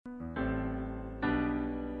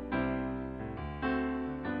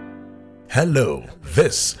Hello,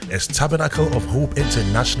 this is Tabernacle of Hope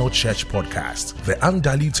International Church Podcast, the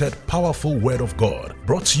undiluted, powerful Word of God,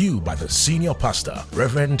 brought to you by the Senior Pastor,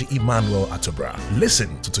 Reverend Emmanuel Atubrah.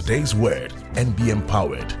 Listen to today's word and be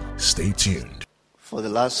empowered. Stay tuned. For the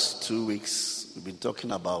last 2 weeks, we've been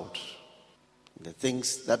talking about the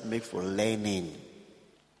things that make for learning,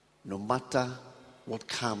 no matter what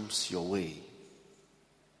comes your way.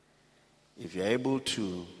 If you're able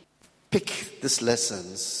to pick these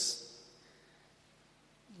lessons,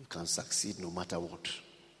 you can succeed no matter what.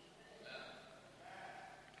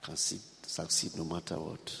 You can succeed no matter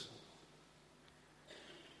what.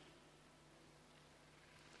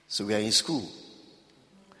 So we are in school.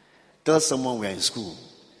 Tell someone we are in school.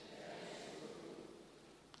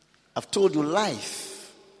 I've told you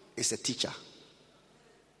life is a teacher.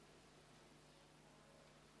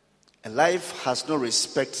 And life has no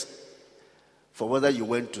respect for whether you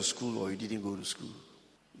went to school or you didn't go to school.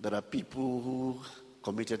 There are people who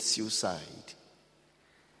committed suicide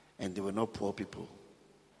and they were not poor people.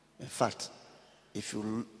 In fact, if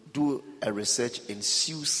you do a research in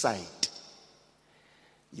suicide,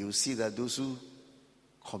 you'll see that those who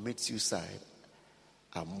commit suicide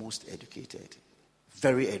are most educated,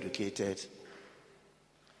 very educated,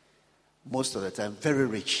 most of the time very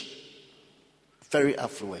rich, very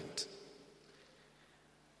affluent,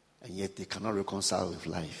 and yet they cannot reconcile with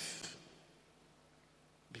life.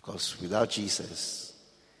 Because without Jesus,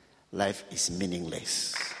 life is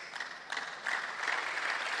meaningless.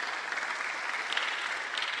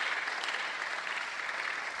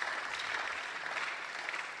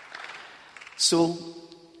 So,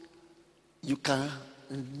 you can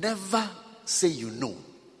never say you know.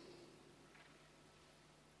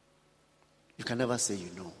 You can never say you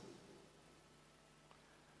know.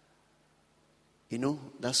 You know,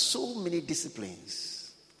 there are so many disciplines.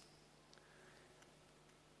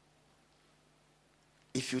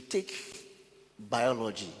 If you take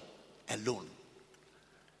biology alone,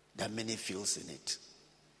 there are many fields in it.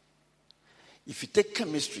 If you take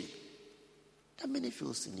chemistry, there are many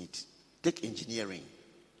fields in it. Take engineering.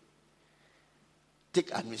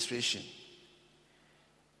 Take administration.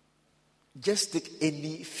 Just take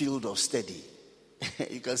any field of study.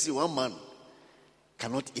 You can see one man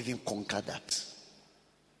cannot even conquer that.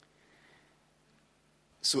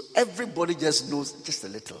 So everybody just knows just a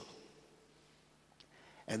little.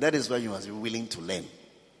 And that is why you must be willing to learn.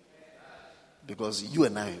 Because you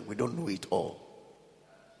and I, we don't know it all.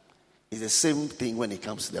 It's the same thing when it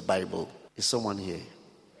comes to the Bible. Is someone here?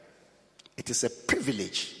 It is a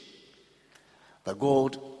privilege that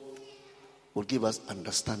God will give us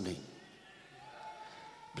understanding.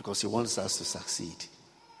 Because He wants us to succeed.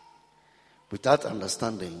 Without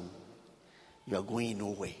understanding, you are going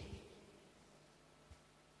nowhere.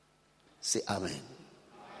 Say amen.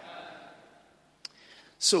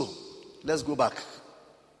 So, let's go back.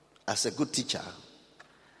 As a good teacher,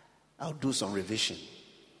 I'll do some revision.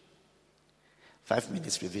 5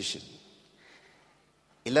 minutes revision.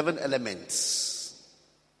 11 elements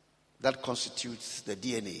that constitute the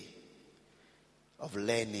DNA of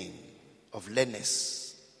learning, of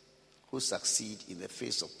learners who succeed in the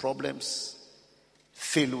face of problems,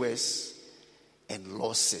 failures, and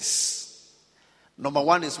losses. Number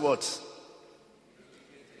one is what?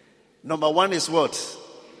 Number one is what?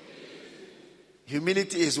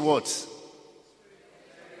 Humility is what?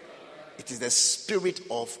 It is the spirit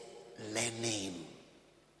of learning.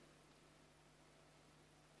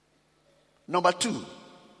 Number two,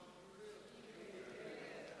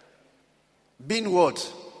 being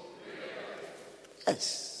what?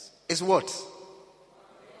 Yes, is what?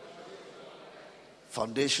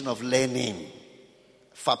 Foundation of learning.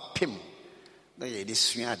 Fapim. Na ye de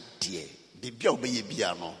sua de. Bibia obeye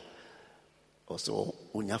bia no. Also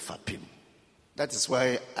unya fapim. That is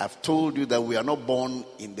why I've told you that we are not born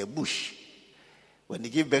in the bush. When they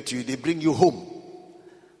give birth to you, they bring you home.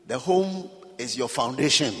 The home is your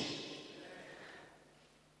foundation.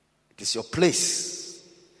 It is your place.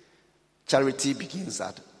 Charity begins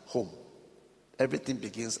at home. Everything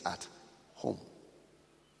begins at home.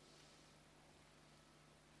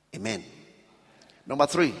 Amen. Number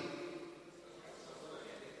 3.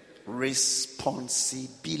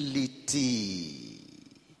 Responsibility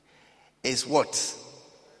is what?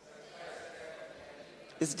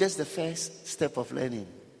 It's just the first step of learning.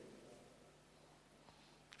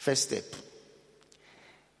 First step.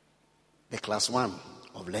 The class 1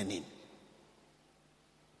 of learning.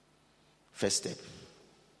 First step.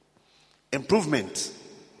 Improvement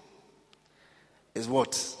is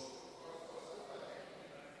what?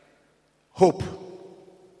 Hope.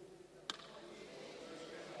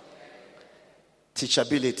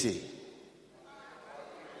 Teachability.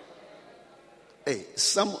 Hey,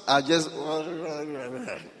 some are just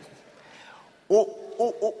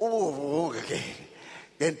okay.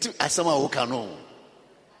 Then as someone who can know.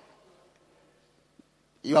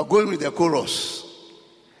 You are going with the chorus.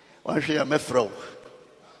 One share my throw.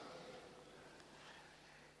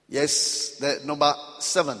 Yes, the number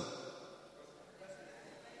 7.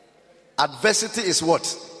 Adversity is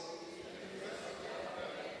what?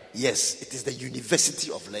 Yes, it is the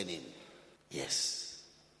university of learning. Yes.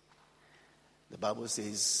 The Bible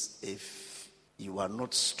says if you are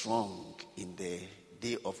not strong in the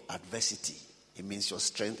day of adversity, it means your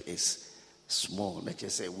strength is small. Let's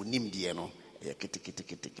just say, your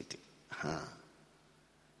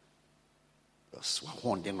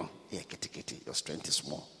strength is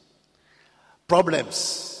small.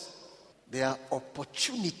 Problems. There are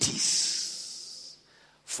opportunities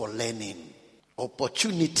for learning.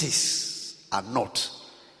 Opportunities are not,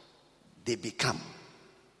 they become.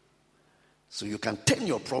 So you can turn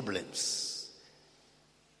your problems,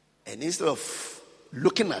 and instead of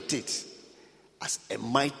looking at it as a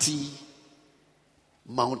mighty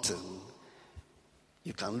mountain,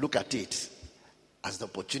 you can look at it as the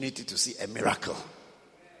opportunity to see a miracle.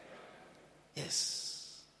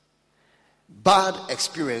 Yes. Bad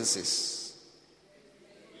experiences.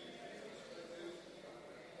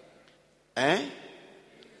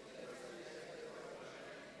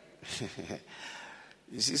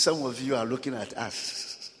 You see, some of you are looking at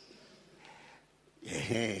us.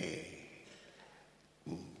 Yeah.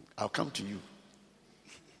 I'll come to you.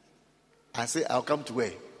 I say, I'll come to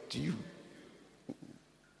where? To you.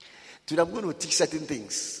 Today I'm going to teach certain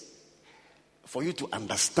things for you to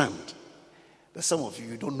understand that some of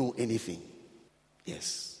you don't know anything.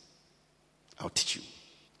 Yes. I'll teach you.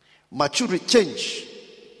 Maturity, change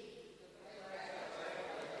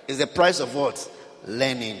is the price of what?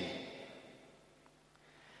 Learning.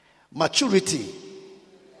 Maturity.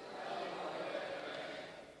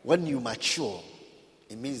 When you mature,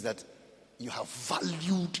 it means that you have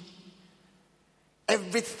valued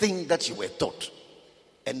everything that you were taught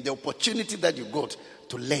and the opportunity that you got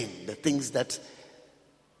to learn the things that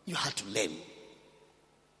you had to learn.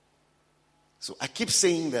 So I keep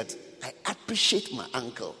saying that I appreciate my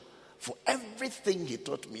uncle for everything he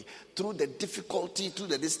taught me through the difficulty, through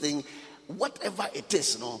this thing, whatever it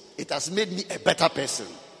is, it has made me a better person.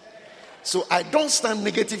 So I don't stand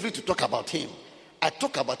negatively to talk about him. I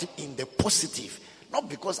talk about it in the positive. Not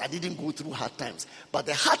because I didn't go through hard times, but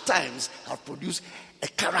the hard times have produced a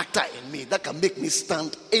character in me that can make me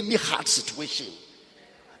stand any hard situation.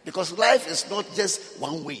 Because life is not just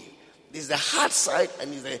one way. There's the hard side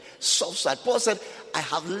and there's the soft side. Paul said, I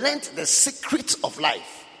have learned the secret of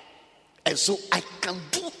life. And so I can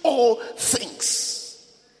do all things.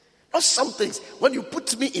 Not some things. When you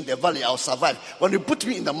put me in the valley, I'll survive. When you put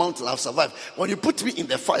me in the mountain, I'll survive. When you put me in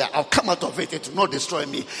the fire, I'll come out of it. It will not destroy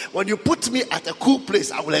me. When you put me at a cool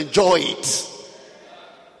place, I will enjoy it.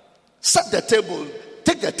 Set the table,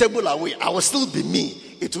 take the table away, I will still be me.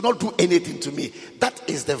 It will not do anything to me. That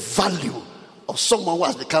is the value of someone who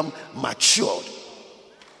has become matured.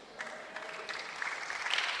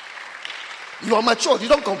 You are matured, you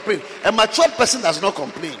don't complain. A matured person does not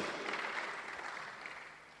complain.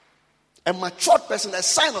 A matured person, a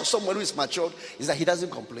sign of someone who is matured is that he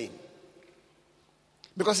doesn't complain.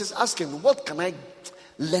 Because he's asking, what can I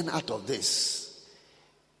learn out of this?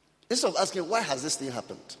 Instead of asking, why has this thing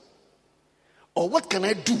happened? Or what can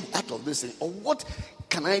I do out of this thing? Or what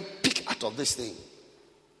can I pick out of this thing?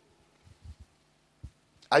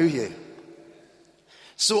 Are you here?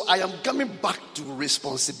 So I am coming back to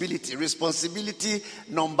responsibility. Responsibility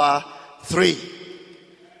number 3.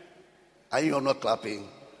 Are you all not clapping?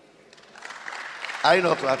 Are you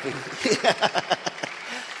not clapping?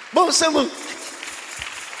 Bon, c'est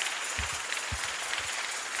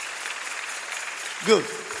good.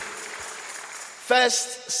 1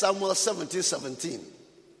 Samuel 17:17.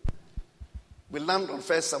 We land on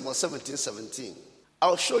 1 Samuel 17:17.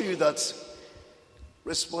 I'll show you that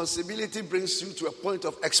responsibility brings you to a point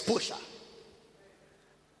of exposure.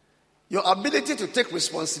 Your ability to take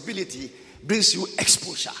responsibility brings you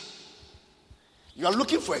exposure. You are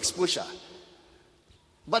looking for exposure.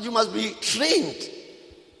 But you must be trained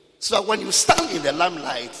so that when you stand in the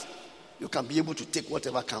limelight, you can be able to take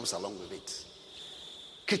whatever comes along with it.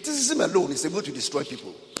 Criticism alone is able to destroy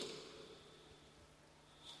people.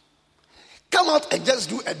 Come out and just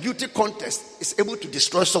do a beauty contest is able to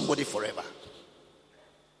destroy somebody forever.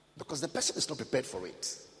 Because the person is not prepared for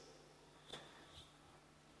it.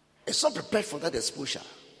 It's not prepared for that exposure.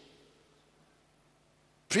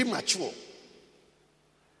 Premature.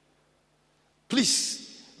 Please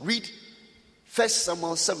read 1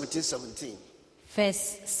 Samuel 17:17. 1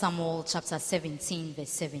 Samuel chapter 17, verse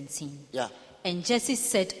 17. Yeah. And Jesse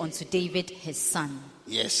said unto David his son,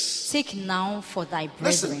 Yes. take now for thy brethren.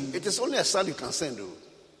 Listen, it is only a son you can send, though.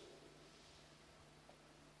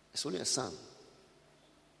 It's only a son.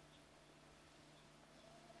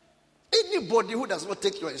 Anybody who does not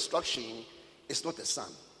take your instruction is not a son.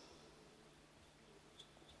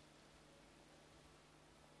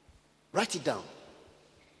 Write it down.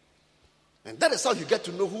 And that is how you get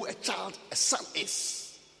to know who a son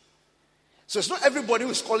is. So it's not everybody who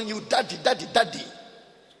is calling you daddy, daddy, daddy.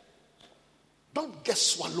 Don't get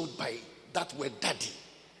swallowed by that word daddy.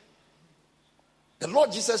 The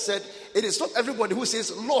Lord Jesus said, it is not everybody who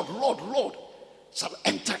says, Lord, Lord, Lord, shall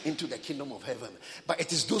enter into the kingdom of heaven, but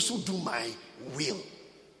it is those who do my will.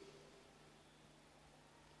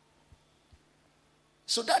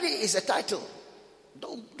 So daddy is a title.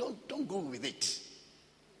 Don't go with it.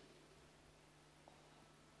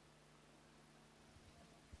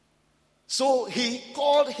 So he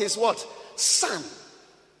called his what? Son.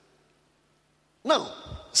 Now,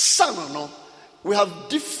 son or no, we have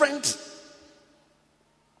different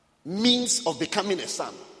means of becoming a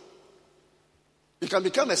son. You can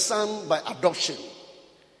become a son by adoption.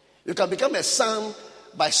 You can become a son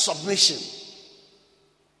by submission.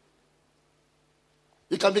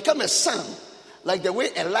 You can become a son like the way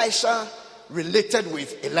Elisha related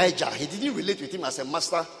with Elijah. He didn't relate with him as a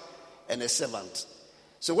master and a servant.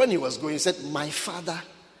 So when he was going, he said, my father,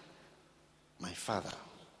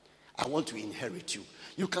 I want to inherit you.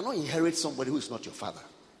 You cannot inherit somebody who is not your father.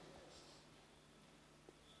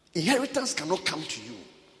 Inheritance cannot come to you.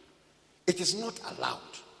 It is not allowed.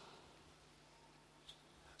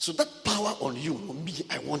 So that power on you, on me,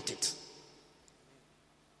 I want it.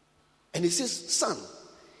 And he says, son,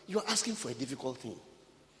 you are asking for a difficult thing.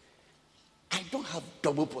 I don't have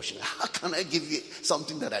double portion. How can I give you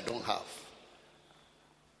something that I don't have?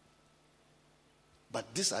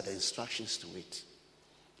 But these are the instructions to it.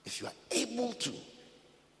 If you are able to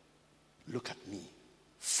look at me,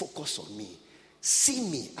 focus on me, see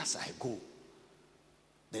me as I go,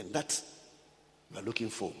 then that you are looking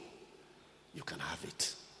for, you can have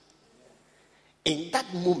it. In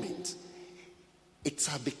that moment, it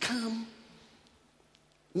has become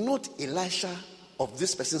not Elisha of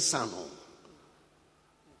this person's son,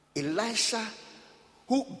 Elisha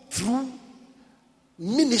who through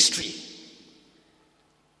ministry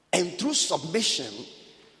and through submission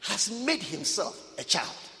has made himself a child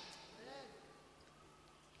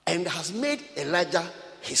and has made Elijah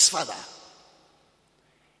his father.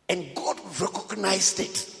 And God recognized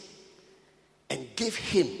it and gave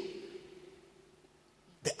him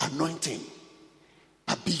the anointing.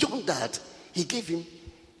 But beyond that, he gave him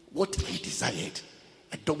what he desired,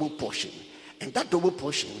 a double portion. And that double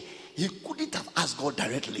portion, he couldn't have asked God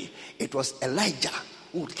directly. It was Elijah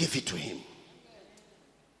who would give it to him.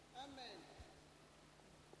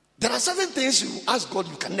 There are certain things you ask God,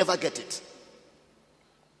 you can never get it.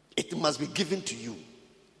 It must be given to you.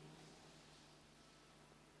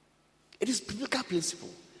 It is biblical principle.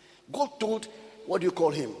 God told, what do you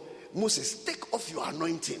call him? Moses, take off your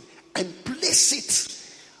anointing and place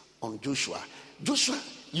it on Joshua. Joshua,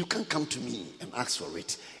 you can't come to me and ask for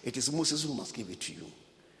it. It is Moses who must give it to you.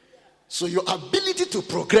 So your ability to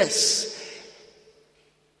progress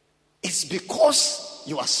is because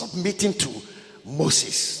you are submitting to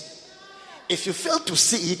Moses. If you fail to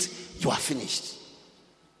see it, you are finished.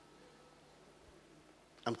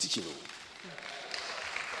 I'm teaching you.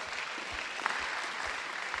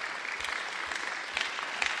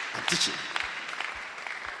 I'm teaching.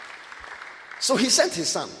 So he sent his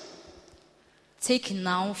son. Take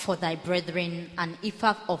now for thy brethren an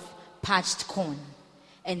ephah of parched corn,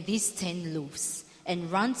 and these 10 loaves,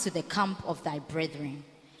 and run to the camp of thy brethren,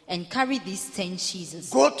 and carry these 10 cheeses.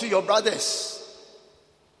 Go to your brothers.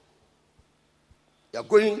 You are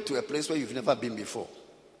going to a place where you've never been before.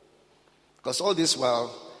 Because all this while,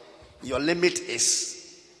 your limit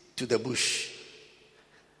is to the bush.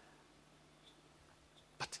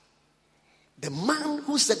 But the man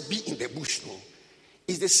who said be in the bush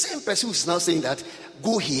is the same person who's now saying that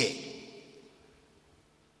go here.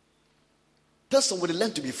 Tell somebody,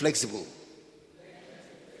 learn to be flexible.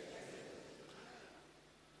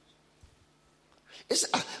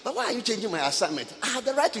 But why are you changing my assignment? I have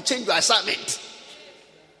the right to change your assignment.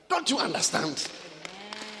 Don't you understand?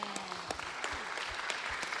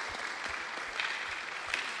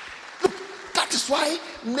 Look, that is why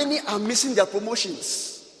many are missing their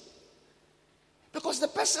promotions. Because the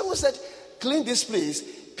person who said, clean this place,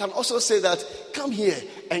 can also say that, come here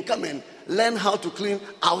and come and learn how to clean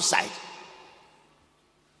outside.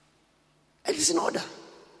 It is in order.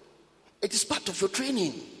 It is part of your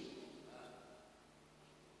training.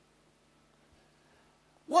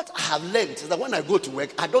 What I have learned is that when I go to work,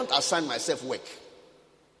 I don't assign myself work.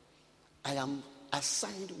 I am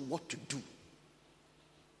assigned what to do.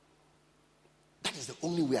 That is the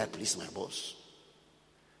only way I please my boss.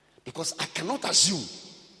 Because I cannot assume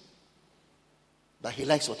that he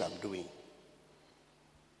likes what I'm doing.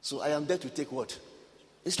 So I am there to take what?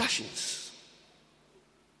 Instructions.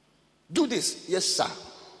 Do this. Yes, sir.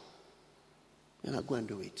 And I go and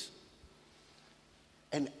do it.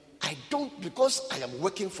 And I don't, because I am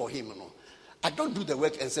working for him, I don't do the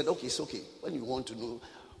work and said, okay, it's okay. When you want to know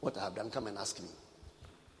what I have done, come and ask me.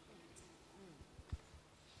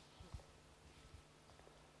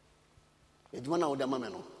 If you want to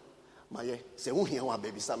know my say, who here want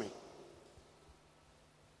baby Sammy?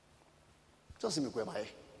 Just see me go by.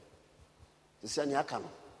 You say, I can.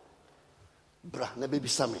 Bra, na baby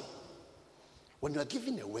Sammy. When you are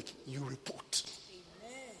given a work, you report.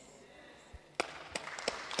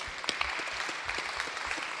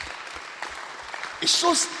 It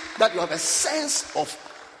shows that you have a sense of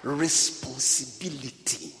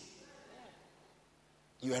responsibility.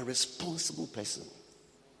 You are a responsible person.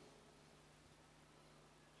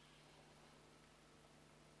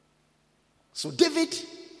 So David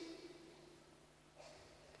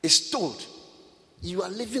is told, you are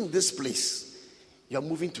leaving this place. You are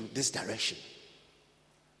moving to this direction.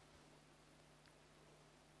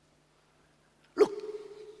 Look,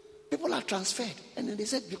 people are transferred. And then they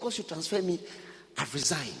said, because you transferred me, I've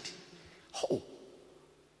resigned. Oh,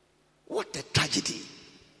 what a tragedy.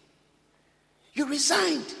 You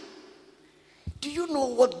resigned. Do you know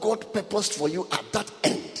what God purposed for you at that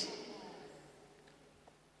end?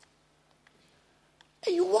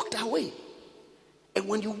 And you walked away. And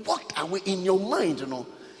when you walked away in your mind,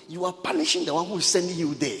 you are punishing the one who is sending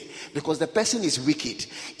you there because the person is wicked.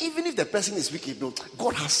 Even if the person is wicked,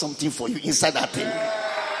 God has something for you inside that thing.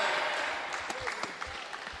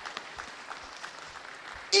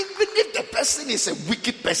 Even if the person is a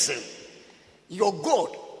wicked person, your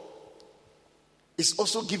God is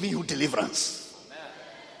also giving you deliverance.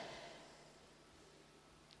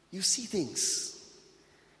 You see things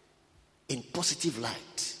in positive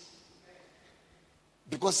light.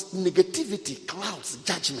 Because negativity clouds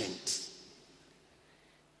judgment.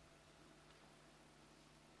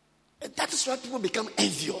 And that is why people become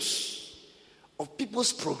envious of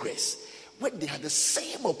people's progress when they had the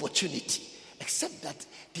same opportunity, except that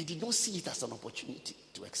they did not see it as an opportunity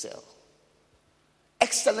to excel.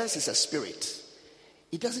 Excellence is a spirit.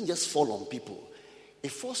 It doesn't just fall on people.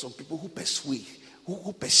 It falls on people who pursue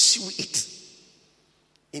it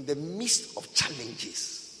in the midst of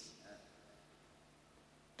challenges.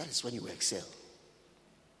 That is when you excel.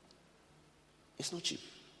 It's not cheap.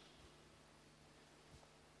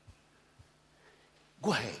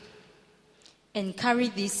 Go ahead. And carry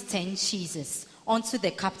these 10 cheeses unto the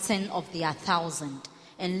captain of their 1,000,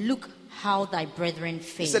 and look how thy brethren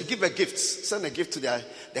fail. He said, give a gift. Send a gift to the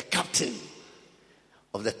captain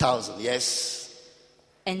of the 1,000. Yes.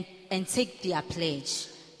 And take their pledge.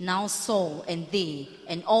 Now Saul and they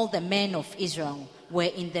and all the men of Israel were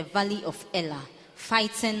in the valley of Elah,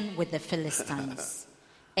 fighting with the Philistines.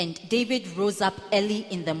 And David rose up early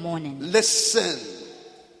in the morning. Listen,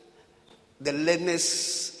 the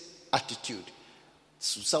learner's attitude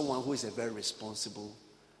to someone who is a very responsible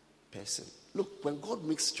person. Look, when God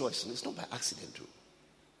makes choices, it's not by accident.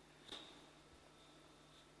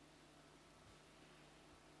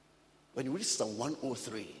 When you read Psalm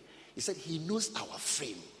 103, he said he knows our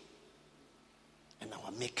frame and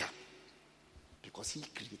our makeup because he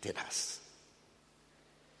created us.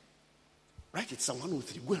 Write it, Psalm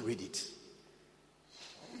 103. Go and read it.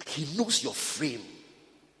 He knows your frame.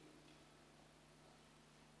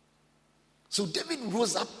 So David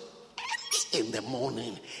rose up early in the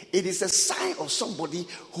morning. It is a sign of somebody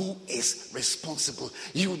who is responsible.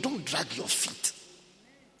 You don't drag your feet.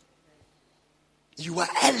 You are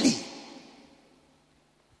early.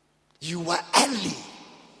 You are early.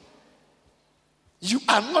 You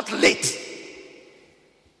are not late.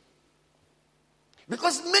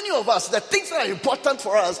 Because many of us, the things that are important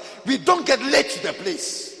for us, we don't get late to the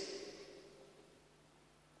place.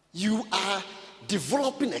 You are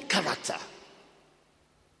developing a character.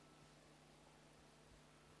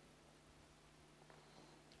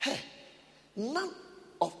 Hey, none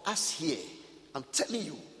of us here, I'm telling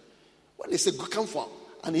you, when they say go come for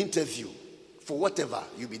an interview, for whatever,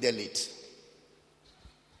 you'll be there late.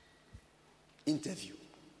 Interview.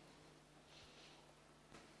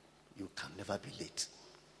 You can never be late.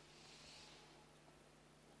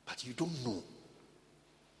 But you don't know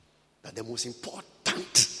that the most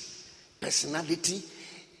important personality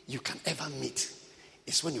you can ever meet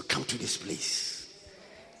is when you come to this place.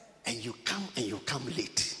 And you come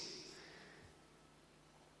late.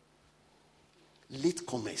 Late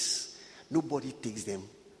comers, nobody takes them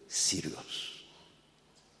serious.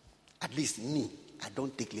 At least me, I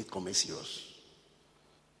don't take late comers serious.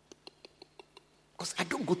 Because I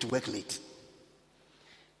don't go to work late.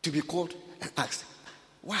 To be called and asked,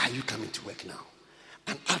 why are you coming to work now?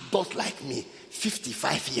 An adult like me,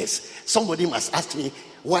 55 years, somebody must ask me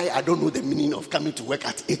why I don't know the meaning of coming to work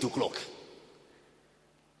at 8 o'clock.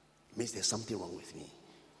 It means there's something wrong with me.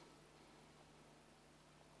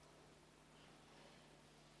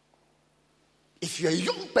 If you're a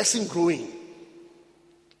young person growing,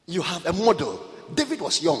 you have a model. David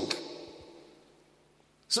was young.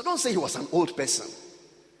 So don't say he was an old person.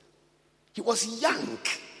 He was young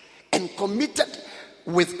and committed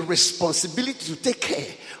with responsibility to take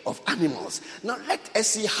care of animals. Now let us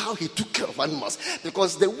see how he took care of animals.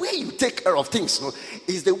 Because the way you take care of things,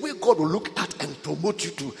 is the way God will look at and promote you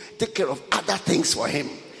to take care of other things for him.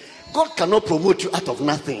 God cannot promote you out of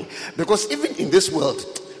nothing. Because even in this world,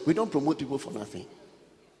 we don't promote people for nothing.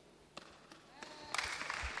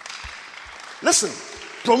 Listen,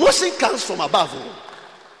 promotion comes from above.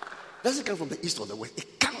 It doesn't come from the east or the west.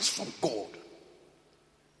 It comes from God.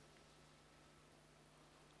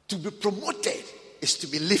 To be promoted is to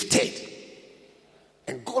be lifted.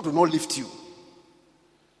 And God will not lift you.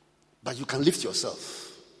 But you can lift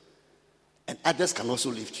yourself. And others can also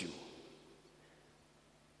lift you.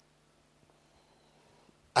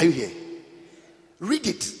 Are you here? Read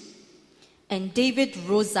it. And David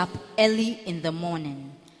rose up early in the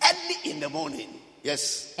morning. Early in the morning.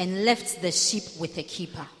 Yes. And left the sheep with a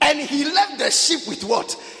keeper. And he left the sheep with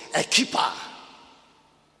what? A keeper.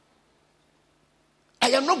 I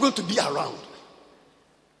am not going to be around.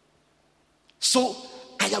 So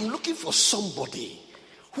I am looking for somebody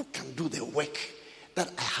who can do the work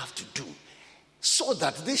that I have to do. So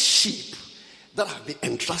that these sheep that have been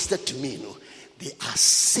entrusted to me, they are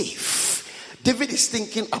safe. David is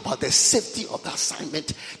thinking about the safety of the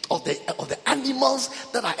assignment of the animals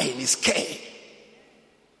that are in his care.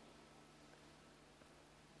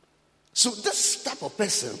 So this type of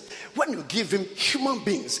person, when you give him human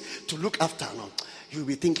beings to look after, you'll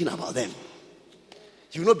be thinking about them.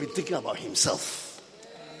 You will not be thinking about himself.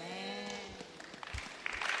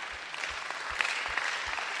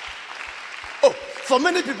 Oh, for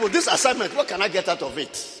many people, this assignment, what can I get out of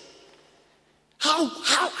it?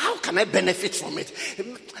 How can I benefit from it?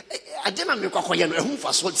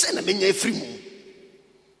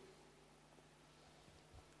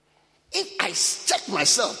 If I check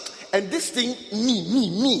myself and this thing,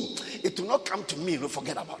 me, it will not come to me,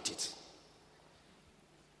 forget about it.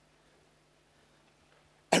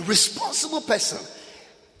 A responsible person,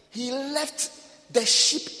 he left the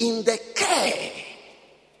sheep in the care.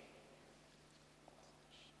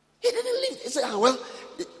 He didn't leave. He said,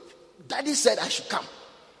 Daddy said I should come.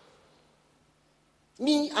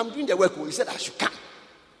 Me, I'm doing the work. He said I should come.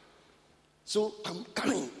 So I'm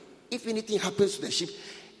coming. If anything happens to the sheep,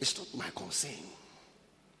 it's not my concern.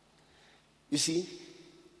 You see,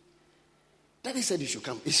 Daddy said you should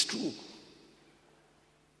come. It's true.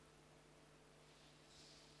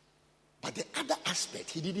 But the other aspect,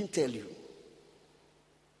 he didn't tell you.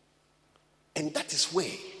 And that is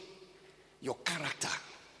where your character,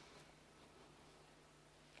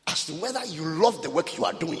 as to whether you love the work you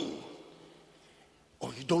are doing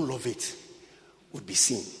or you don't love it, would be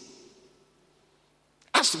seen.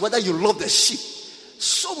 As to whether you love the sheep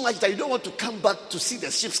so much that you don't want to come back to see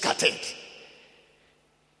the sheep scattered.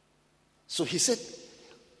 So he said,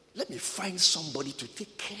 let me find somebody to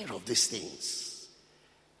take care of these things.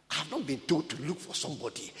 I have not been told to look for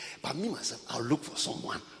somebody, but me myself, I'll look for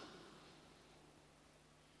someone.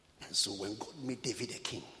 And so when God made David a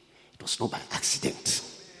king, it was not by accident.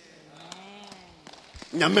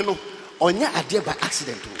 Nyameno, onya idea by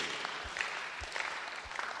accident.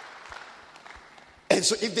 And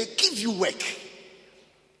so if they give you work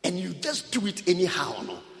and you just do it anyhow,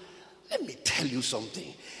 let me tell you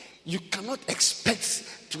something. You cannot expect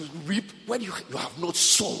to reap when you have not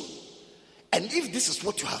sown. And if this is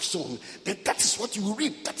what you have sown, then that is what you will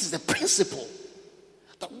reap. That is the principle.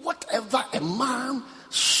 That whatever a man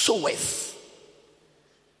soweth,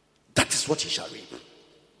 that is what he shall reap.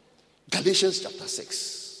 Galatians chapter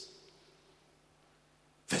 6,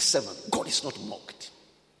 verse 7. God is not mocked.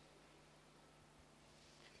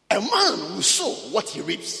 A man will sow what he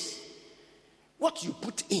reaps. What you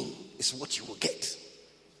put in is what you will get.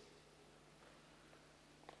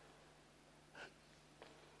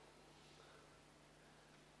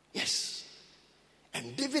 Yes.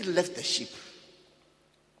 And David David left the sheep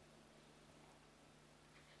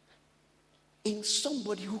in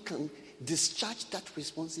somebody who can discharge that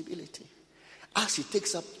responsibility as he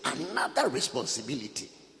takes up another responsibility.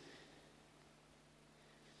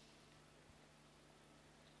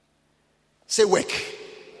 Say work.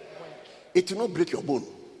 It will not break your bone.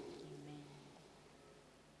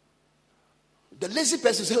 The lazy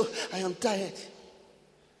person says, oh, I am tired.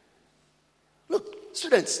 Look,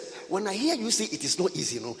 students, when I hear you say it is not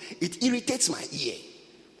easy, it irritates my ear.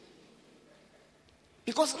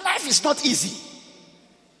 Because life is not easy.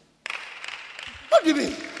 What do you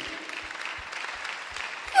mean?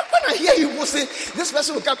 When I hear you say, this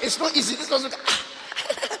person will come, it's not easy. This person will come,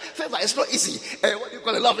 favor, it's not easy. What do you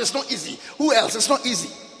call it? Love, it's not easy. Who else? It's not easy.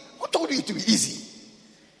 Who told you it to be easy?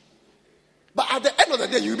 But at the end of the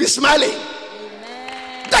day, you'll be smiling.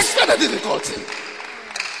 Amen. That's not the difficulty.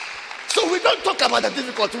 So we don't talk about the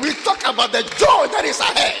difficulty. We talk about the joy that is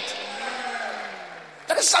ahead.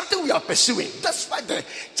 That is something we are pursuing. That's why the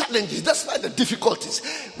challenges, that's why the difficulties.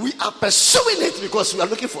 We are pursuing it because we are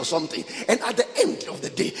looking for something. And at the end of the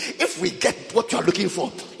day, if we get what you are looking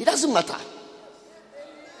for, it doesn't matter.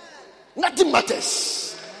 Nothing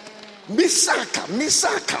matters. Misaka.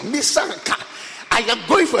 I am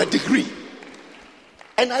going for a degree.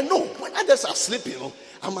 And I know when others are sleeping,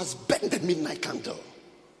 I must burn the midnight candle.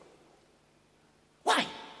 Why?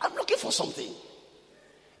 I'm looking for something.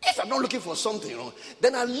 If I'm not looking for something,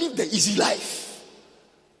 then I'll live the easy life.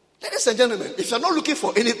 Ladies and gentlemen, if you're not looking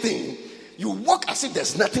for anything, you walk as if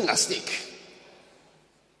there's nothing at stake.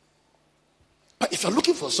 But if you're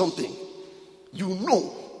looking for something, you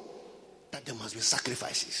know that there must be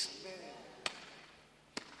sacrifices.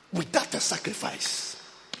 Without a sacrifice,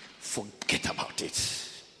 forget about it.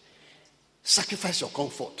 Sacrifice your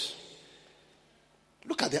comfort.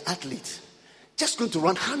 Look at the athlete. Just going to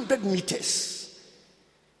run 100 meters.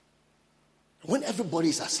 When everybody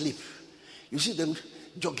is asleep, you see them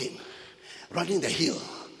jogging, running the hill,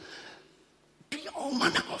 doing all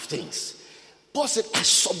manner of things. Paul said, I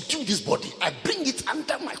subdue this body. I bring it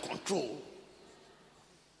under my control.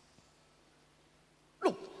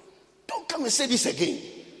 Look, don't come and say this again.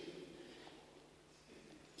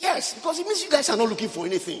 Yes, because it means you guys are not looking for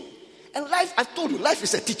anything. And life, I've told you, life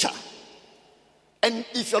is a teacher. And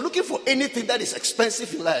if you're looking for anything that is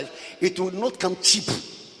expensive in life, it will not come cheap.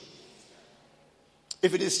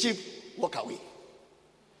 If it is cheap, walk away.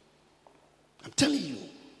 I'm telling you,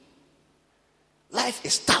 life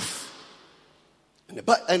is tough. And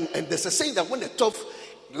there's a saying that when the tough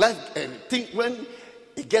life when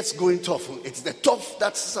it gets going tough, it's the tough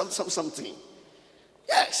that's something.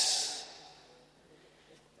 Yes.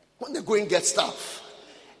 When the going gets tough,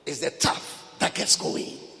 it's the tough that gets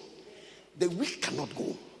going. The weak cannot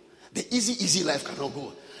go. The easy life cannot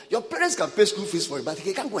go. Your parents can pay school fees for you, but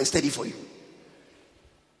they can't go and study for you.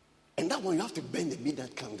 And that one, you have to burn the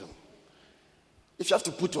midnight candle. If you have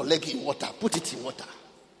to put your leg in water, put it in water.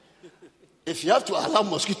 If you have to allow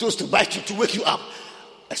mosquitoes to bite you, to wake you up,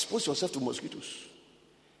 expose yourself to mosquitoes.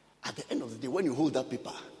 At the end of the day, when you hold that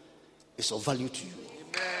paper, it's of value to you.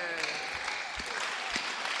 Amen.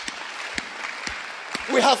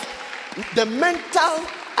 We have the mental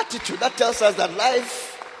attitude that tells us that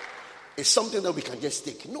life is something that we can just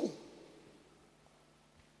take. No.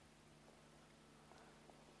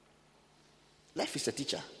 Life is a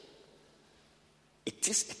teacher. It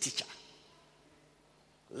is a teacher.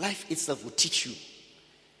 Life itself will teach you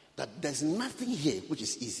that there's nothing here which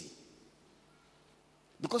is easy.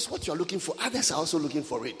 Because what you're looking for, others are also looking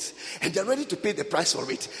for it. And they're ready to pay the price for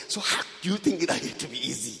it. So how do you think that it to be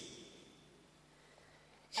easy?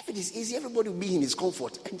 If it is easy, everybody will be in his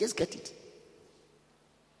comfort and just get it.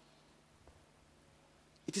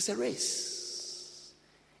 It is a race.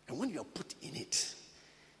 And when you are put in it,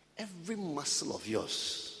 every muscle of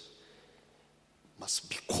yours must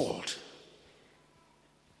be called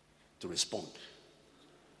to respond.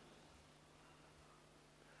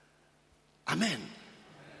 Amen.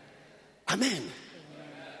 Amen.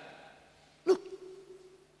 Look,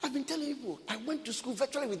 I've been telling you, I went to school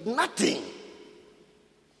virtually with nothing.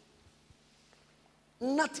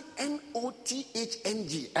 Not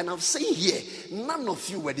Nothng. And I'm saying here, none of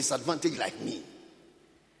you were disadvantaged like me.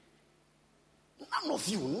 None of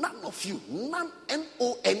you. None,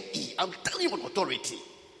 N-O-N-E. I'm telling you on authority.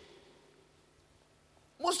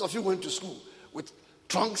 Most of you went to school with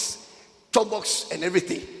trunks, toolbox, and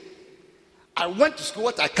everything. I went to school,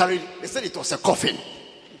 what I carried, they said it was a coffin.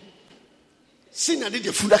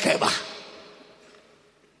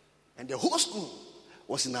 And the whole school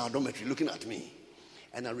was in our dormitory looking at me.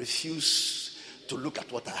 And I refused to look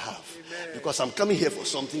at what I have. Amen. Because I'm coming here for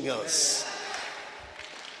something else.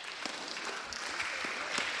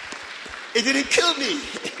 It didn't kill me.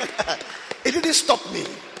 It didn't stop me.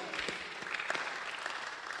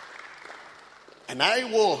 And I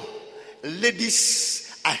wore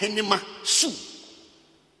ladies' ahenema shoe.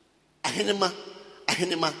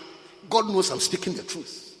 Ahenema. God knows I'm speaking the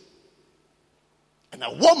truth. And I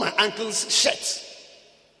wore my uncle's shirt.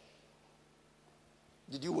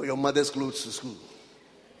 Did you wear your mother's clothes to school?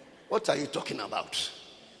 What are you talking about?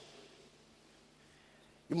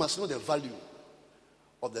 You must know the value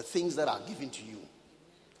of the things that are given to you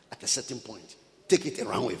at a certain point. Take it and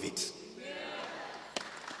run with it.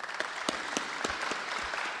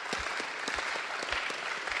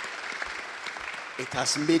 It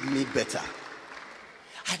has made me better.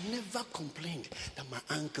 I never complained that my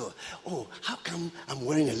uncle, how come I'm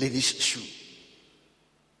wearing a lady's shoe?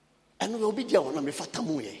 And we'll be there when I'm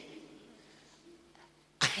fatamuye.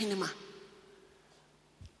 Ahenema.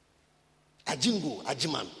 Ajingo,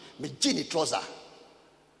 ajiman, me jini trouser.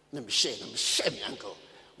 Na me share me uncle.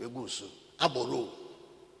 We go so. Aboro.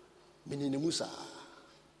 Menene Musa.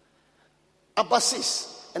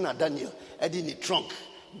 Abasis and Daniel. Edini trunk.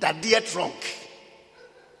 That dear trunk.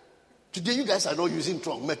 Today you guys are not using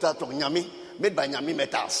trunk, metal trunk, Nyami, made by Nyami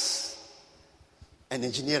Metals and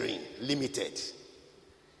Engineering Limited.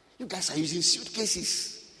 You guys are using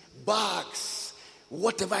suitcases, bags,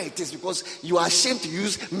 whatever it is, because you are ashamed to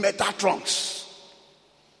use metal trunks.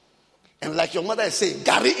 And like your mother is saying,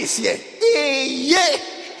 Gary is here. Hey, yeah.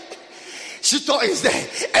 Shito is there.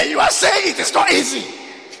 And you are saying it is not easy.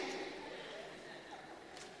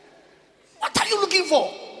 What are you looking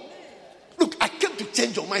for? Look, I came to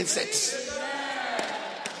change your mindset.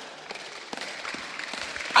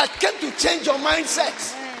 I came to change your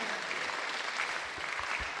mindset.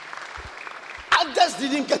 Others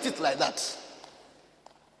didn't get it like that.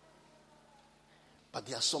 But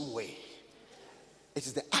there's some way. It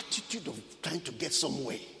is the attitude of trying to get some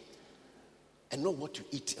way and know what to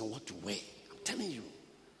eat and what to wear. I'm telling you,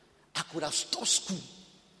 I could have stopped school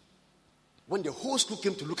when the whole school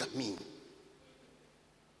came to look at me,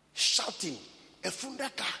 shouting,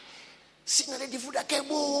 "Efundaka, sinale difundake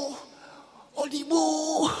bo,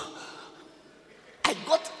 odibo." I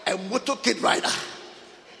got a motorcade rider.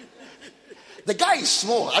 The guy is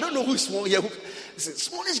small. I don't know who is small here.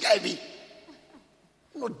 Smallest guy be.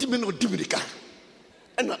 No dimmy car.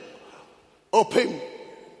 And open.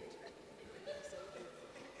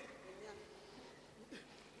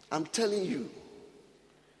 I'm telling you.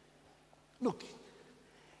 Look.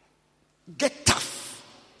 Get tough.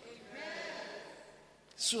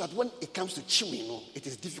 So that when it comes to chewing, it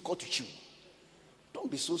is difficult to chew.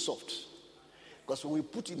 Don't be so soft. Because when we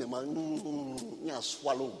put in a man,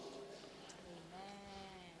 swallow.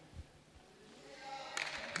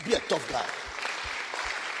 Be a tough guy.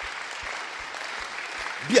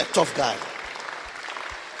 Be a tough guy.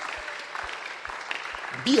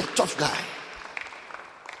 Be a tough guy.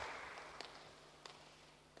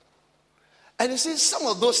 And you see, some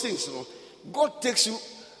of those things, God takes you,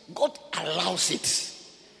 God allows it.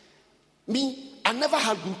 Me, I never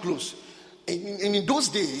had good clothes. And in those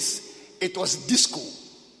days, it was disco.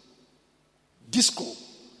 Disco.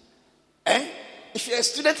 If you're a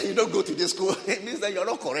student and you don't go to disco, it means that you're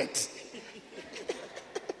not correct.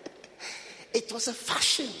 It was a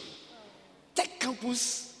fashion. Tech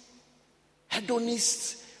campus,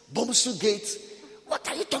 hedonist, Bomsu Gate. What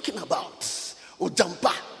are you talking about?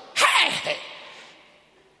 Ojampa. Hey!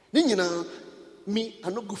 Me,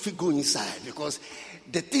 I'm not going to go inside because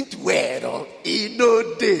the thing to wear,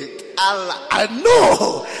 I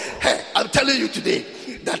know. Hey, I'm telling you today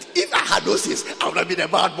that if I had those things, I would have been a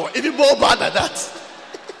bad boy, even more bad than that.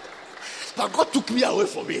 But God took me away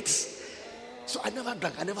from it. So I never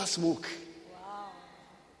drank, I never smoked.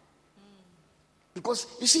 Because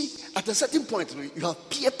you see, at a certain point, you have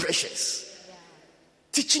peer pressures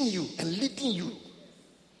teaching you and leading you.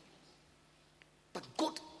 But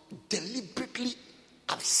God deliberately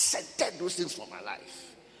absented those things from my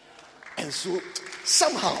life. And so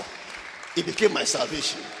somehow it became my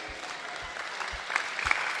salvation.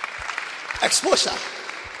 Exposure.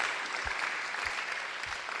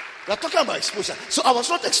 We are talking about exposure. So I was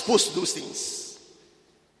not exposed to those things.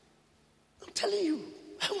 I'm telling you,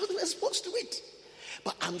 I wasn't exposed to it.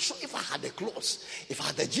 But I'm sure if I had the clothes, if I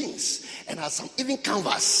had the jeans, and I had some even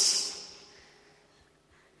canvas,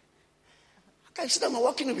 I can see that my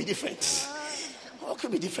walking will be different. Walking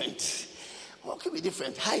will be different. Walking will be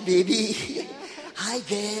different. Hi, baby. Hi,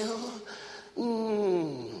 girl.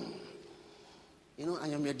 I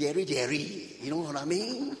am your dairy. You know what I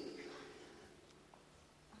mean?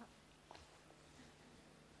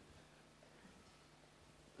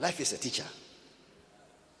 Life is a teacher.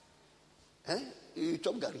 You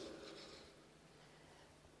chop Gary.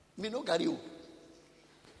 Me no carry you.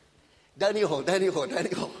 Dining hall. Dining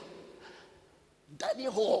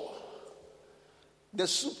hall. The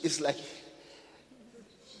soup is like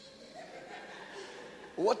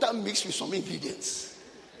water mixed with some ingredients.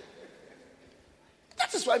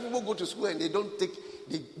 That is why people go to school and they don't take.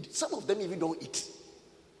 Some of them even don't eat.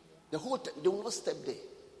 The whole time they will not step there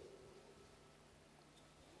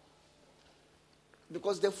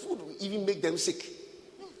because the food will even make them sick,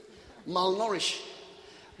 malnourished.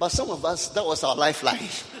 But some of us, that was our lifeline.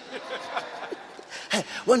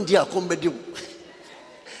 One day I come with you.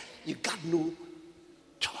 You got no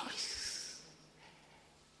choice.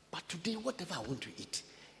 But today, whatever I want to eat,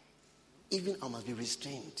 even I must be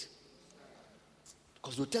restrained.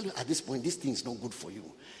 Because they'll tell you at this point, this thing is not good for you.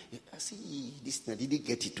 I see, this thing, I didn't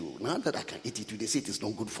get it too. Now that I can eat it too, they say it is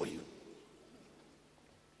not good for you.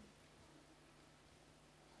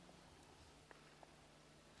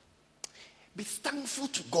 Be thankful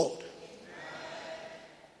to God.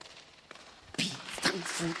 Be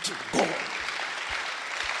thankful to God.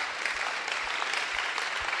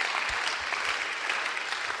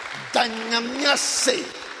 Danyamya say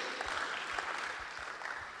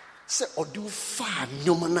odu fa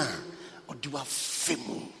nyomana odu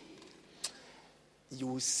afemu. You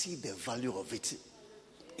will see the value of it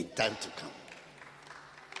in time to come.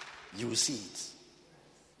 You will see it.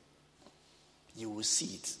 You will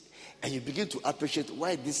see it. And you begin to appreciate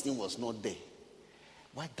why this thing was not there.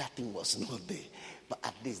 Why that thing was not there. But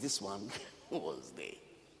at least this one was there.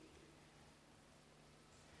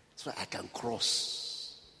 So I can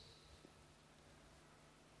cross.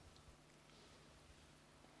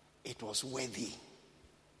 It was worthy.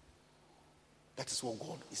 That is what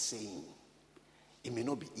God is saying. It may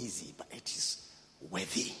not be easy, but it is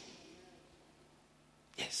worthy.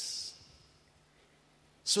 Yes.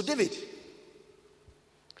 So David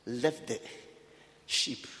left the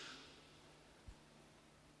sheep.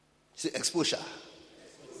 See, exposure.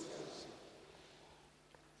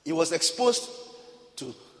 He was exposed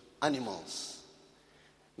to animals.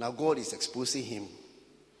 Now God is exposing him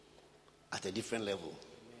at a different level.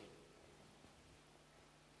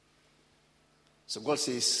 So God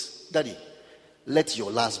says, Daddy, let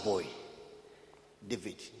your last boy,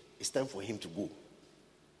 David, it's time for him to go.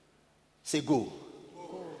 Say, go.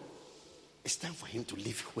 It's time for him to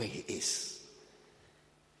live where he is.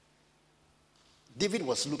 David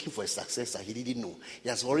was looking for a successor. He didn't know. He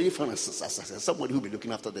has already found a successor, somebody who will be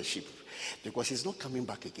looking after the sheep. Because he's not coming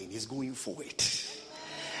back again. He's going forward.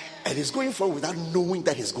 And he's going forward without knowing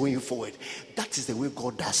that he's going forward. That is the way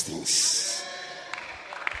God does things.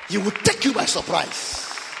 He will take you by surprise.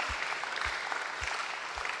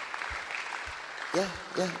 Yeah.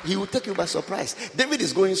 He will take you by surprise. David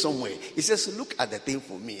is going somewhere. He says, look at the thing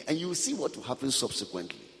for me. And you will see what will happen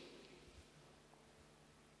subsequently.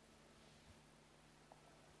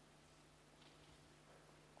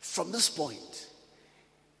 From this point,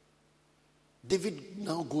 David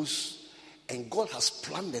now goes, and God has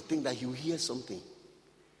planned the thing that you hear something.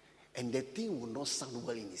 And the thing will not sound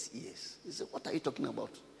well in his ears. He said, what are you talking about?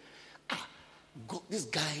 God, this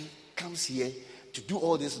guy comes here to do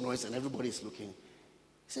all this noise and everybody is looking. He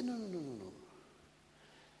said, no.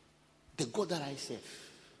 The God that I serve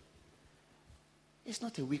is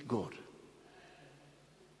not a weak God.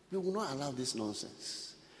 We will not allow this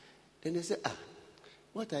nonsense. Then they say,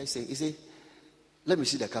 what are you saying? He said, let me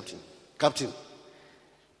see the captain. Captain,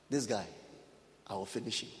 this guy, I will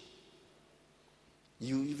finish him.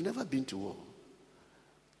 You've never been to war.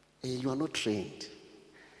 And you are not trained.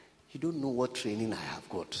 You don't know what training I have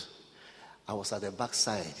got. I was at the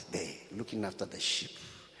backside there, looking after the sheep.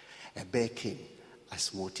 A bear came, I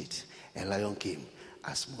smote it. A lion came,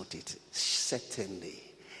 I smote it. Certainly,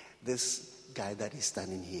 this guy that is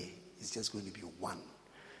standing here is just going to be one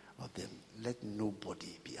of them. Let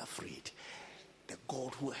nobody be afraid. The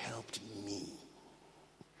God who helped me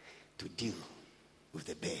to deal with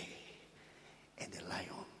the bear and the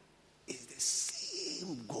lion is the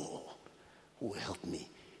same God who will help me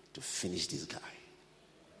to finish this guy.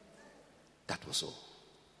 That was all.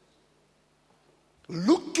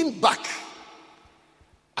 Looking back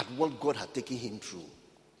at what God had taken him through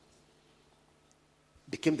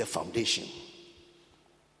became the foundation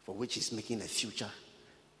for which he's making a future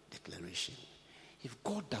declaration. If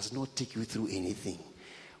God does not take you through anything,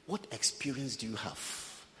 what experience do you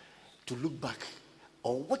have to look back,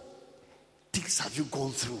 or what things have you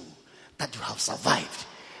gone through that you have survived,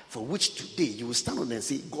 for which today you will stand on and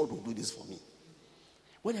say, God will do this for me?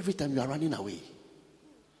 When every time you are running away.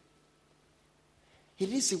 He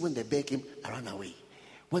didn't say when the bear came, I ran away.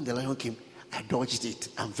 When the lion came, I dodged it.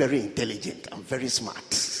 I'm very intelligent. I'm very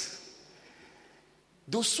smart.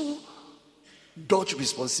 Those who dodge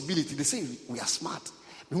responsibility, they say we are smart.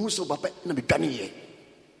 Oh,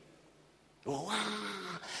 wow.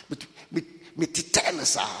 But me titane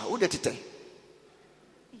sa. Who the titane?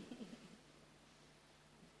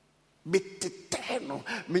 Me titane.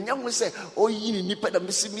 Me nyam say, oh, you need to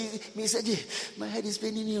me say, my head is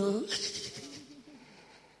paining you.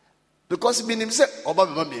 Because me say, oh,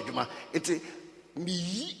 Baba, it's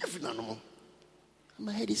me if no.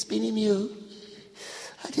 My head is paining you.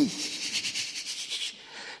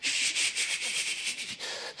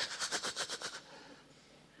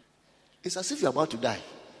 It's as if you're about to die.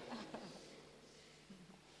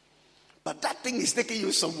 But that thing is taking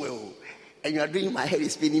you somewhere, and you are doing my head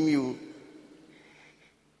is spinning you.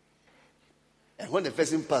 And when the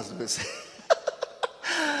person passes, you say,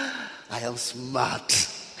 I am smart.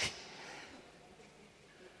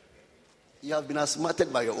 You have been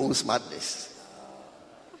outsmarted by your own smartness.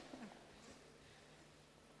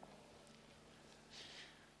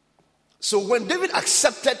 So when David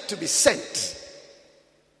accepted to be sent,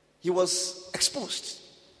 he was exposed.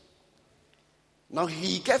 Now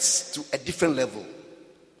he gets to a different level.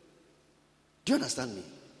 Do you understand me?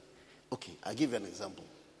 Okay, I'll give you an example.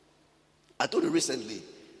 I told you recently,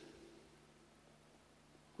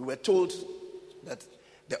 we were told that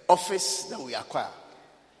the office that we acquire,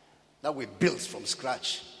 that we built from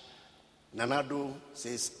scratch, Nanado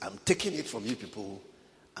says, I'm taking it from you people,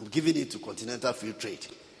 I'm giving it to Continental Field Trade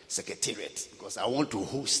Secretariat because I want to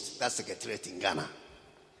host that secretariat in Ghana.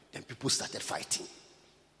 Then people started fighting.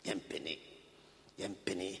 Yempene.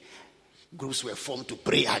 Groups were formed to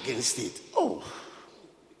pray against it. Oh.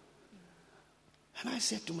 And I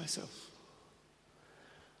said to myself,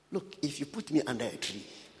 look, if you put me under a tree,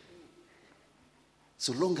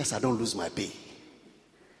 so long as I don't lose my pay,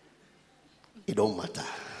 it don't matter.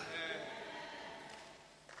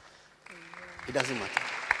 It doesn't matter.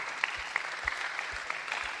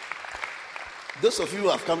 Those of you who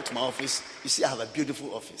have come to my office, you see I have a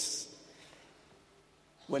beautiful office.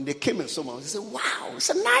 When they came and saw me, they said, wow, it's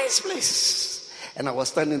a nice place. And I was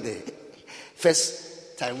standing there.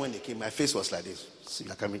 First time when they came, my face was like this. So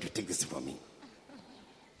you are coming to take this from me.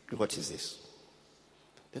 What is this?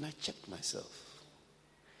 Then I checked myself.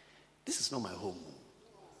 This is not my home.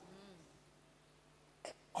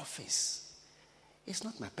 An office. It's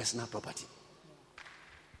not my personal property.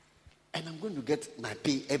 And I'm going to get my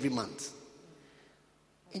pay every month.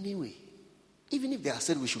 Anyway, even if they have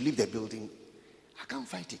said we should leave the building, I can't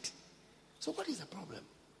fight it. So what is the problem?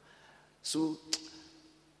 So,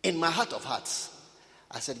 in my heart of hearts,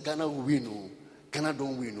 I said, Ghana will win, or Ghana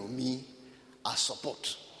don't win, or me, I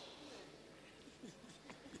support.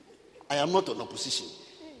 I am not on opposition.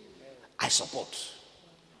 I support.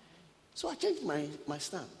 So I changed my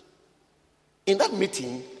stand. In that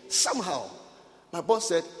meeting, somehow, my boss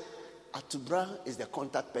said, Atubrah is the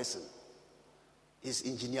contact person. He's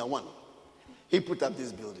engineer one. He put up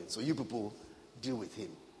this building, so you people deal with him.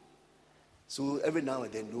 So every now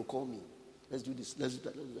and then they'll call me. Let's do this, let's do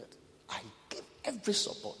that, let's do that. I give every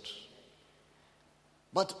support.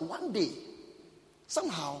 But one day,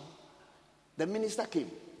 somehow, the minister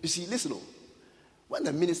came. You see, listen, when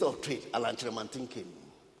the Minister of Trade, Alan Tremantin, came,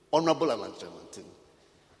 Honorable Alan Tremantin,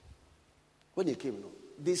 when he came,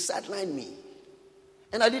 they sidelined me.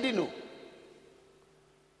 And I didn't know.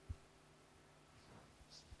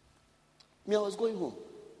 I was going home.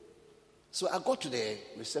 So I got to the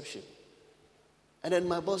reception. And then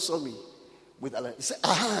my boss saw me with Alan. He said,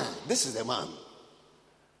 this is the man.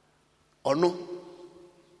 Or no?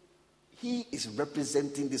 He is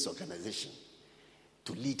representing this organization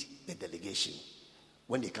to lead the delegation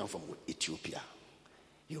when they come from Ethiopia.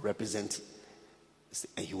 He represents,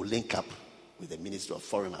 and he will link up with the Minister of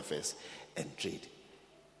Foreign Affairs and Trade.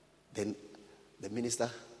 Then the minister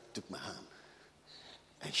took my hand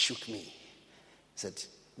and shook me. Said,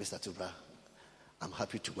 Mr. Atubrah, I'm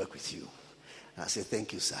happy to work with you. And I said,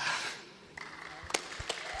 thank you, sir.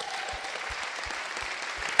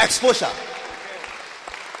 Exposure.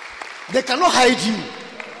 They cannot hide you.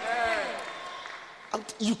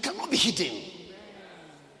 You cannot be hidden.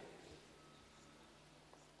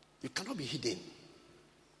 You cannot be hidden.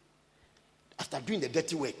 After doing the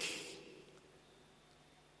dirty work,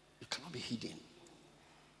 you cannot be hidden.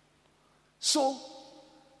 So,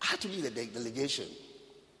 I had to leave the delegation.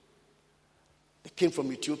 They came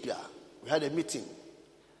from Ethiopia. We had a meeting.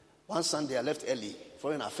 One Sunday, I left early,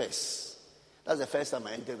 Foreign Affairs. That's the first time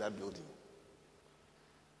I entered that building.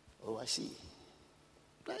 Oh, I see.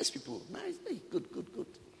 Nice people. Nice. Hey, good.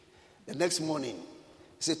 The next morning,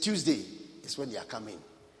 it's a Tuesday, is when they are coming.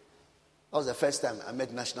 That was the first time I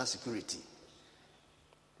met National Security.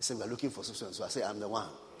 He said, we are looking for so. So I said, I'm the one.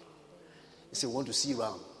 He said, we want to see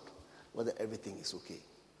around whether everything is okay.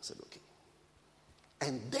 I said, okay.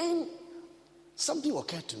 And then something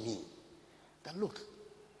occurred to me that, look,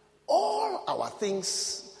 all our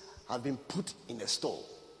things have been put in a store.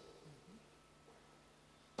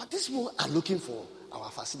 But these people are looking for our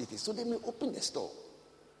facilities, so they may open the store.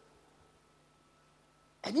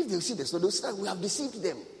 And if they see the store, they'll say that we have deceived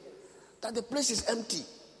them, that the place is empty.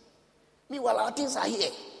 Meanwhile, our things are here.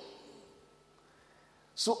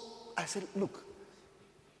 So I said, look,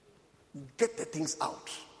 get the things out.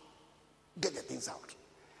 Get the things out.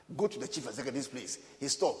 Go to the chief executive's place,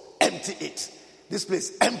 his store, empty it. This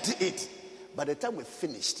place, empty it. By the time we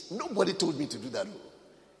finished, nobody told me to do that.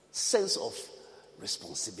 Sense of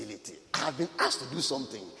responsibility. I have been asked to do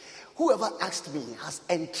something. Whoever asked me has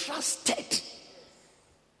entrusted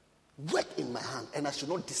work in my hand, and I should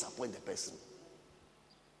not disappoint the person.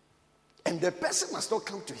 And the person must not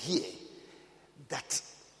come to hear that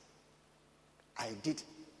I did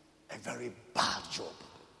a very bad job.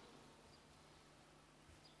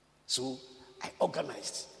 So I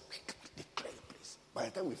organized, declared the place. By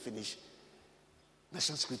the time we finished,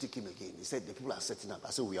 National Security came again. He said, the people are setting up. I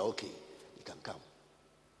said, we are okay. You can come.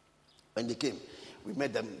 When they came, we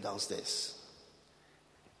met them downstairs.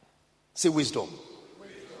 Say wisdom.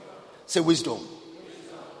 Say wisdom.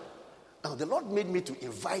 Now, the Lord made me to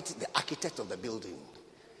invite the architect of the building,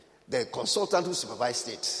 the consultant who supervised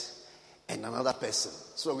it, and another person.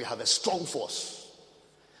 So we have a strong force.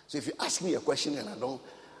 So if you ask me a question and I don't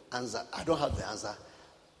answer, I don't have the answer,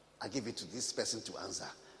 I give it to this person to answer.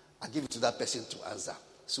 I give it to that person to answer.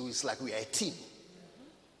 So it's like we are a team.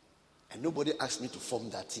 And nobody asked me to form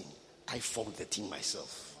that team. I formed the team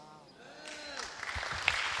myself.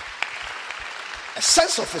 A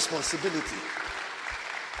sense of responsibility.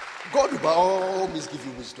 God will by all means give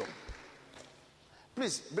you wisdom.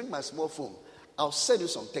 Please bring my small phone. I'll send you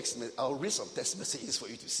some text messages. I'll read some text messages for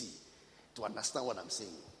you to see, to understand what I'm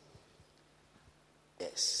saying.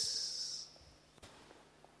 Yes.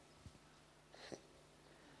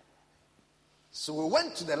 So we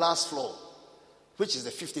went to the last floor, which is the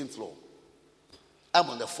 15th floor. I'm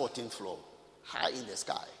on the 14th floor, high in the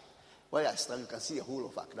sky. Where I stand, you can see the whole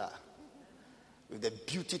of Accra, with the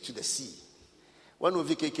beauty to the sea. When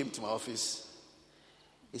OVK came to my office,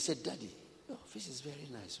 he said, Daddy, your office is very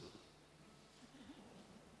nice.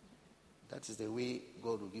 That is the way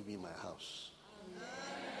God will give me my house.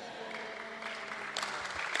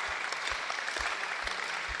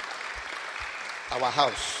 Our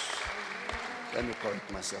house. Let me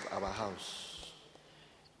correct myself. Our house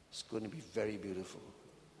is going to be very beautiful.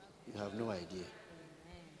 You have no idea.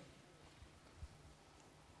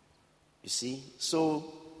 You see?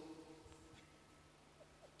 So,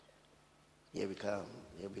 here we come.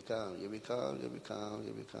 Here we come. Here we come. Here we come.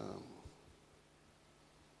 Here we come.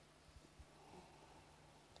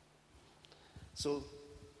 So,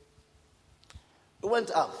 we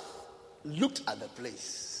went up, looked at the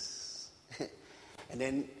place, and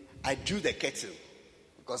then I drew the curtain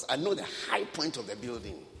because I know the high point of the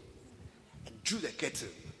building. I drew the curtain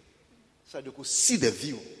so they could see the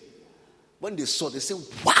view. When they saw, they said,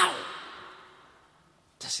 wow,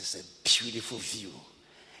 this is a beautiful view.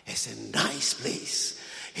 It's a nice place.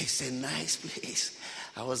 It's a nice place.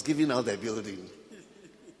 I was giving out the building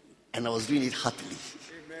and I was doing it happily.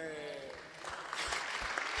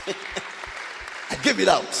 I gave it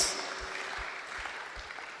out.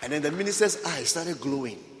 And then the minister's eyes started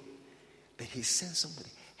glowing. Then he sent somebody,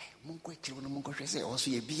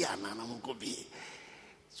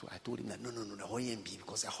 so I told him that no,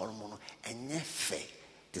 because the hormone and they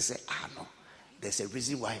say, no, there's a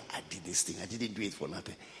reason why I did this thing. I didn't do it for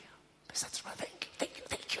nothing.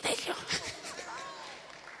 Thank you.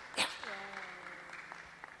 Yeah.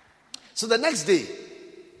 So the next day,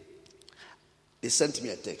 they sent me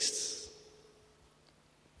a text.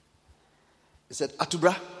 They said,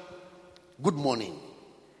 Atubrah, good morning.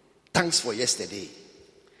 Thanks for yesterday.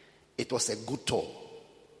 It was a good tour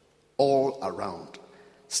all around,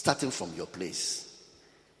 starting from your place.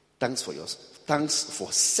 Thanks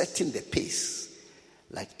for setting the pace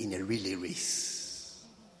like in a relay race.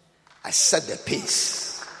 I set the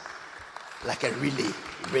pace like a relay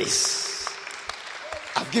race.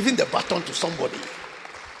 I've given the baton to somebody.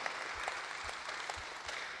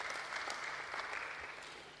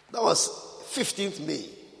 That was 15th May.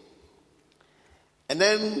 And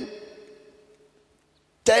then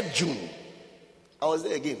 3rd June, I was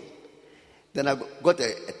there again. Then I got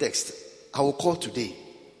a text. I will call today.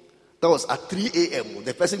 That was at 3 a.m.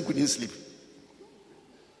 The person couldn't sleep.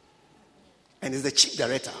 And he's the chief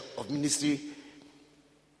director of Ministry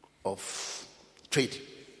of Trade.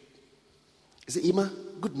 He said, Ima,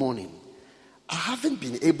 good morning. I haven't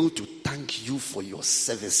been able to thank you for your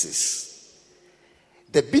services.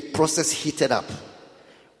 The bid process heated up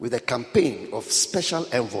with a campaign of special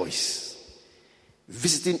envoys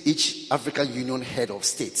visiting each African Union head of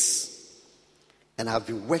states, and have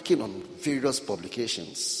been working on various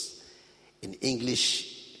publications in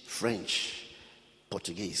English, French,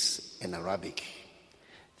 Portuguese, and Arabic.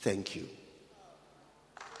 Thank you.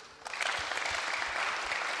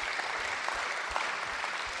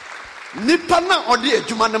 Nipa na odi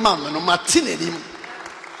adwuma ne ma no matenenim.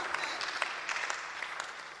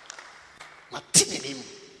 Matenenim.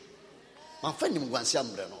 Man fa nim gwanse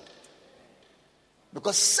ambre no.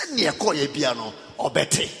 Because send ne call ye bia no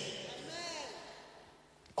obete.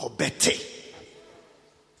 Obete.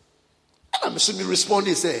 And I'm assuming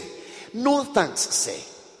responding say, no thanks, say.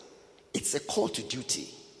 It's a call to duty.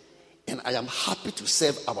 And I am happy to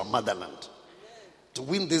serve our motherland. To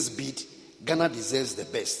win this bid, Ghana deserves the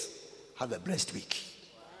best. Have a blessed week.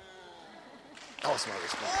 That was my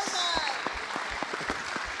response.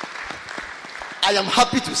 I am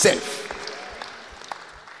happy to serve.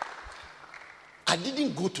 I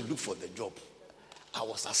didn't go to look for the job. I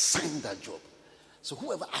was assigned that job. So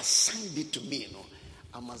whoever assigned it to me,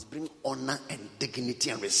 I must bring honor and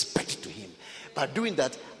dignity and respect to him. By doing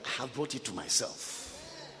that, I have brought it to myself.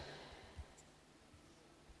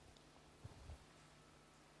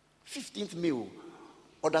 15th May.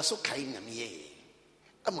 Or so kind of me.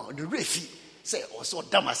 I'm on the refi. Say, oh, so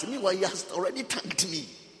Damas, meanwhile, he has already thanked me.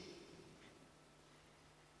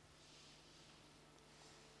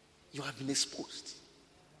 You have been exposed.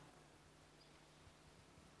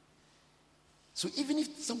 So even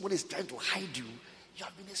if somebody is trying to hide you, you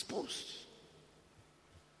have been exposed.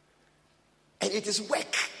 And it is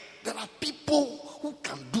work. There are people who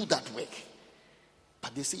can do that work.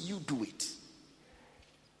 But they say, you do it.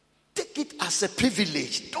 Take it as a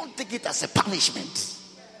privilege. Don't take it as a punishment.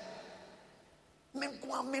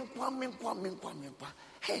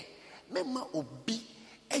 Hey, mema obi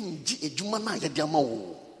enji ejuma na yediama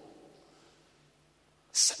wo.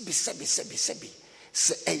 Sebi.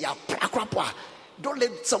 Se eya prakrapa. Don't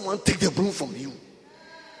let someone take the broom from you.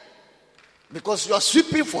 Because you are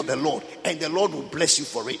sweeping for the Lord, and the Lord will bless you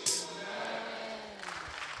for it.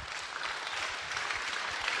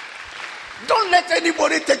 Don't let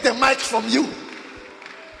anybody take the mic from you.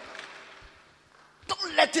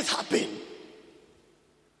 Don't let it happen.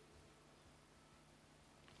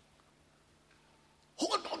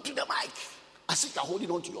 Hold on to the mic as if you're holding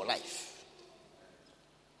on to your life.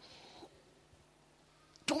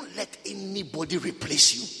 Don't let anybody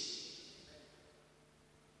replace you.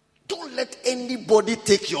 Don't let anybody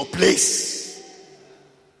take your place.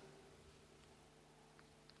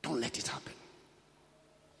 Don't let it happen.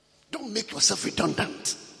 Don't make yourself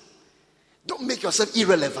redundant. Don't make yourself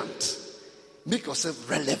irrelevant. Make yourself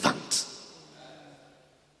relevant.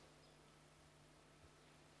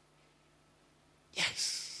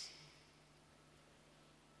 Yes.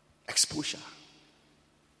 Exposure.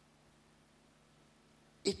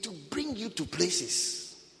 It will bring you to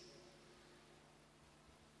places.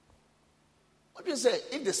 What do you say?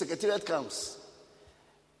 If the secretariat comes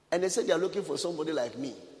and they say they are looking for somebody like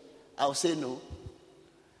me, I'll say no.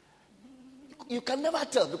 You can never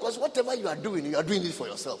tell, because whatever you are doing it for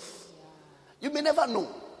yourself. You may never know.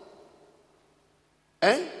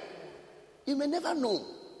 You may never know.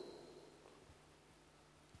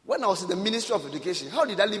 When I was in the Ministry of Education, how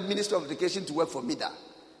did I leave Ministry of Education to work for MIDA?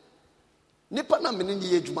 Nipa na menini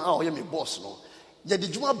ye juma a oye me boss no. Ye di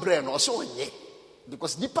juma bre no so onye.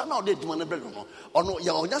 Because nipa na ode juma na bre no. Ono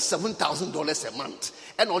ya onya $7,000 a month.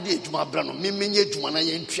 And ode juma bre no me menye juma na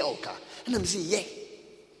ye ntwa oka. And I'm saying, yeah.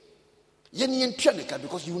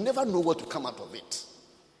 Because you never know what to come out of it.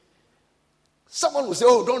 Someone will say,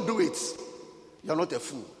 oh, don't do it. You're not a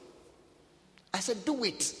fool. I said, do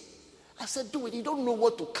it. You don't know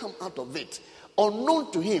what to come out of it.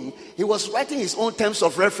 Unknown to him, he was writing his own terms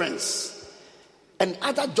of reference and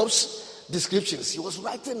other jobs descriptions. He was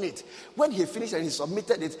writing it. When he finished and he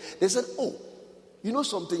submitted it, they said, oh, you know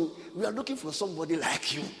something? We are looking for somebody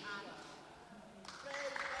like you.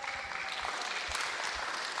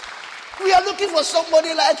 We are looking for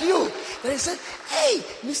somebody like you. They said, hey,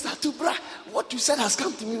 Mr. Atubrah, what you said has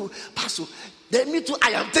come to me. Pastor, then me too,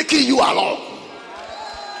 I am taking you along.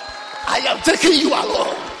 I am taking you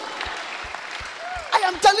along. I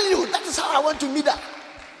am telling you, that is how I want to meet her.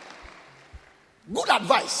 Good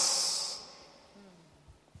advice.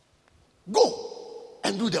 Go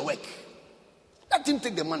and do the work. Let him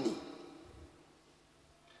take the money.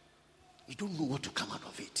 You don't know what to come out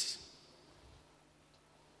of it.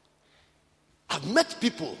 I've met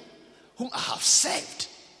people whom I have served.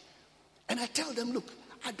 And I tell them, look,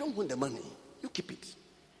 I don't want the money. You keep it.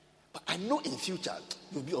 But I know in future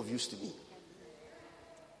you'll be of use to me.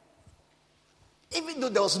 Even though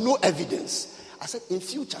there was no evidence, I said, in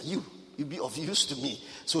future you'll be of use to me.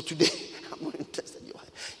 So today, I'm not interested in you.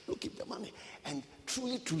 You keep the money. And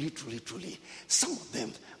truly, some of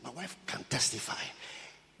them, my wife can testify.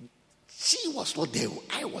 She was not there,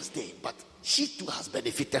 I was there, but she too has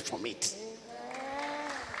benefited from it.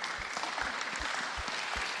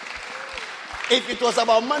 If it was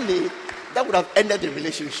about money, that would have ended the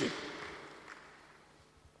relationship.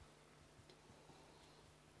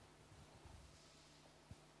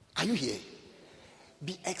 Are you here?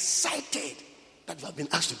 Be excited that you have been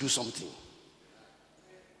asked to do something.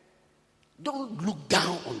 Don't look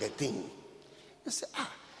down on the thing. You say,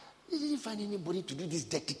 you didn't find anybody to do this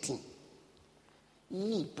dirty thing.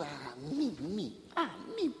 Me.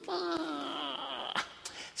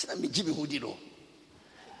 Say that me Jimmy who did all.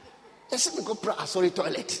 Let's me go pray a sorry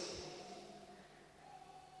toilet.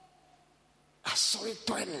 A sorry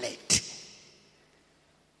toilet.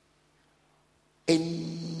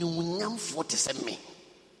 And no one 47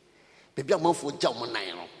 baby I'm for jam on 9.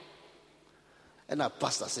 And our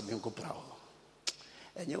pastor said me go pray.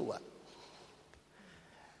 And you know what?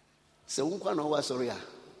 So one no was sorry.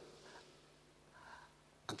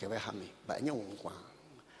 Uncle very happy, but you know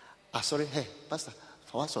sorry, hey, pastor,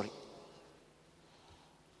 for what sorry?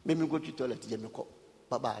 Maybe go to the toilet,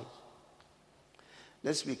 bye bye.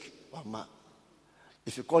 Next week, Mama,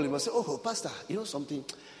 if you call him and say, oh, pastor, you know something?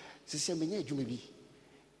 Sister, me you may be.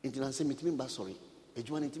 Into say me sorry.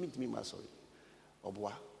 You want to me sorry.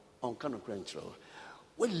 Obwa, on kind of control.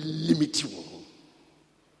 Well, limit you.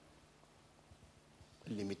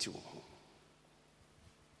 Limit you.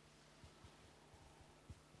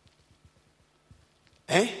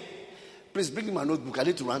 Please bring me my notebook. I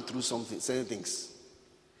need to run through certain things.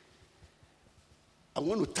 I'm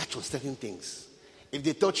going to touch on certain things. If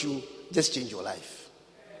they touch you, just change your life.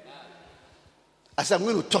 I said, I'm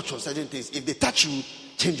going to touch on certain things. If they touch you,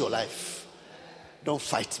 change your life. Don't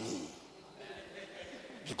fight me.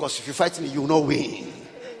 Because if you fight me, you will not win.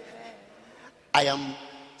 I am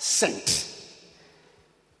sent.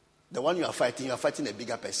 The one you are fighting a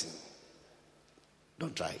bigger person.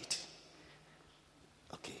 Don't try it.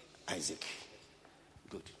 Okay, Isaac.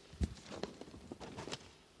 Good.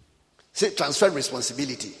 Say transfer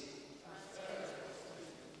responsibility.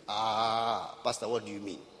 Pastor, what do you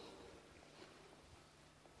mean?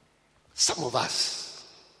 Some of us,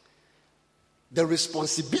 the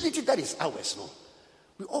responsibility that is ours, no,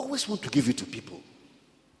 we always want to give it to people.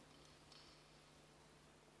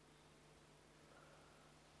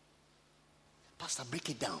 Pastor, break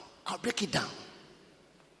it down. I'll break it down.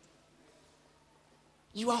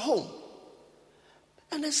 You are home,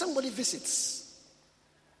 and then somebody visits.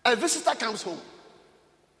 A visitor comes home,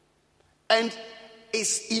 and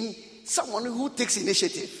is in someone who takes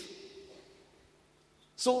initiative.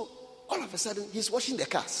 So all of a sudden, he's washing the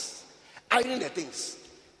cars, ironing the things.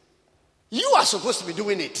 You are supposed to be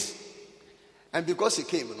doing it, and because he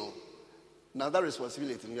came, now that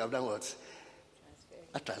responsibility, you have done what?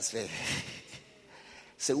 A transfer.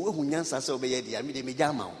 So we who nyansa so be yedi ami de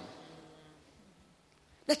meja ma.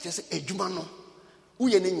 Let's just say edwuma no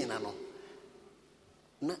uye ne nyina no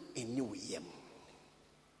na eni wiyem.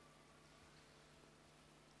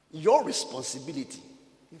 Your responsibility,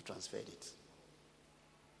 you've transferred it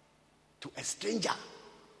to a stranger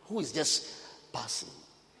who is just passing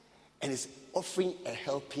and is offering a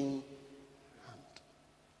helping hand.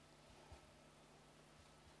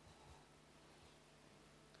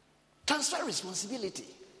 Transfer responsibility.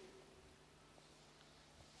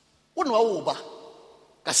 What no oba?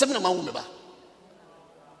 Kasem na mawu ba.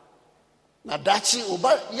 Na dachi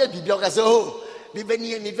oba ye bibia ka say oh, ni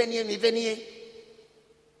venie.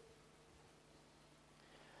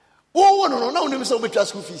 Oh no, na unim say obetwa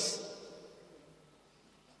school fees.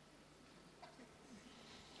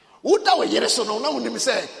 Uda we yere so no na unim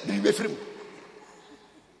say bi be free.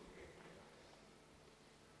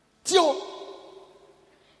 Tio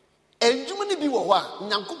enjuma ni bi wo ho a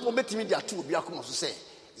nyankopon betimi dia to obi akoma so say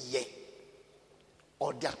ye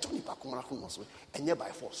or dia to ni akoma akoma so enye by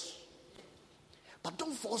force. But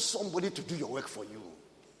don't force somebody to do your work for you.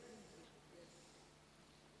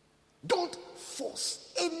 Don't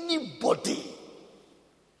force anybody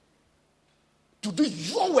to do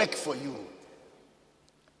your work for you.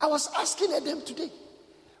 I was asking Adam today,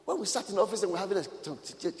 when we sat in the office and we were having a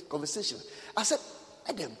conversation, I said,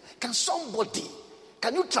 Adam, can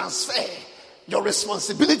you transfer your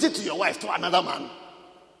responsibility to your wife to another man?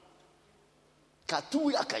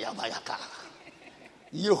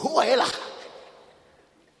 Yehoah.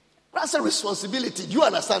 That's a responsibility. Do you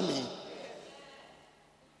understand me?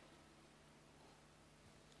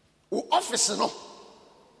 Office no.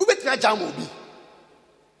 Ubetina jam obi.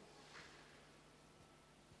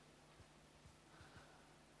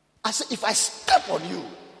 I said, if I step on you,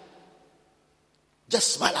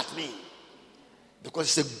 just smile at me.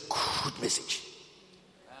 Because it's a good message.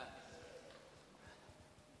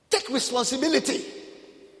 Take responsibility.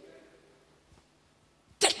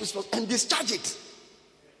 Take responsibility and discharge it.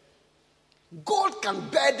 God can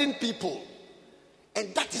burden people,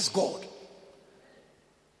 and that is God.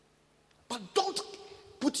 But don't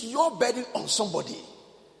put your burden on somebody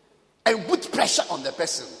and put pressure on the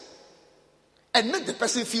person and make the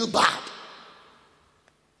person feel bad.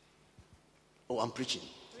 Oh, I'm preaching.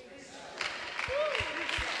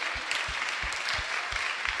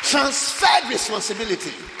 Transferred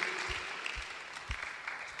responsibility.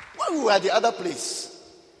 When we were at the other place,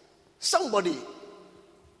 somebody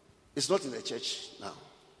is not in the church now.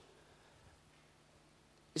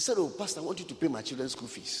 He said, oh, Pastor, I want you to pay my children's school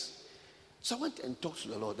fees. So I went and talked to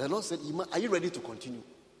the Lord. The Lord said, are you ready to continue?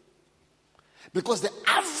 Because the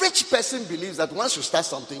average person believes that once you start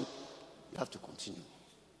something, you have to continue.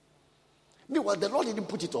 Meanwhile, the Lord didn't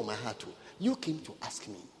put it on my heart. You came to ask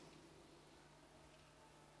me.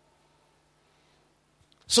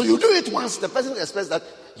 So you do it once, the person expects that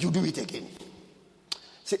you do it again.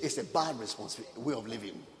 Say, it's a bad way of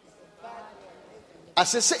living. I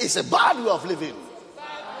say it's a bad way of living.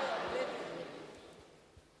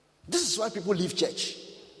 This is why people leave church.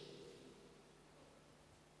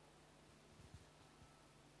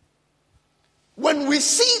 When we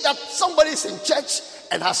see that somebody is in church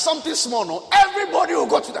and has something small, no, everybody will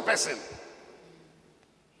go to the person.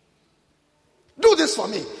 Do this for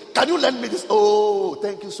me. Can you lend me this? Oh,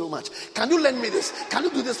 thank you so much. Can you lend me this? Can you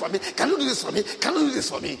do this for me? Can you do this for me? Can you do this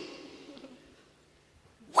for me?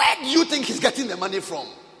 Where do you think he's getting the money from?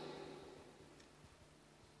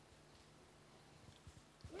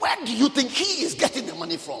 Where do you think he is getting the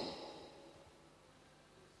money from?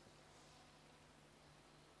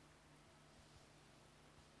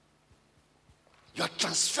 You are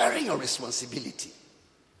transferring your responsibility.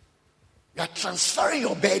 You are transferring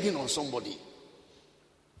your burden on somebody.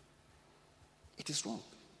 It is wrong.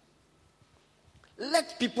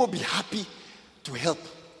 Let people be happy to help.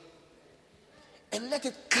 And let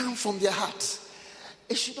it come from their hearts.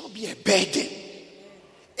 It should not be a burden.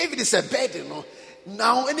 If it is a burden, no,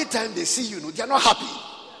 now anytime they see you, no, they are not happy.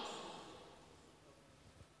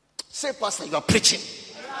 Say, Pastor, you are preaching.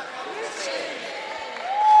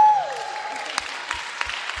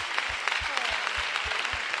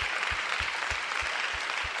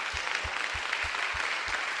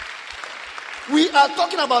 We are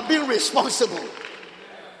talking about being responsible.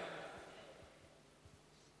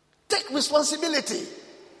 Take responsibility.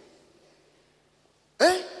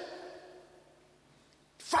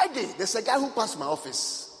 Friday, there's a guy who passed my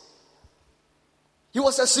office. He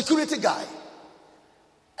was a security guy.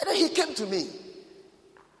 And then he came to me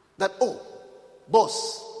that, oh,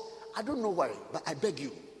 boss, I don't know why, but I beg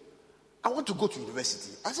you, I want to go to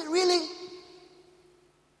university. I said, really? He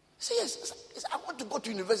said, yes. I said, I want to go to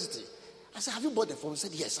university. I said, have you bought the form? He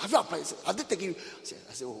said, yes. Have you applied? He said, have they taken you?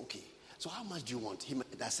 I said, oh, okay. So how much do you want?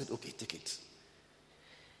 I said, okay, take it.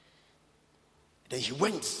 Then he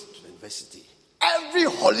went to the university. Every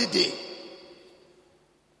holiday,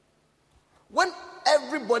 when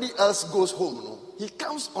everybody else goes home, no, he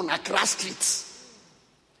comes on Accra streets,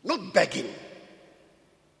 not begging,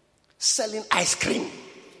 selling ice cream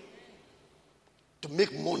to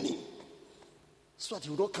make money so that he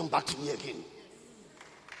will not come back to me again.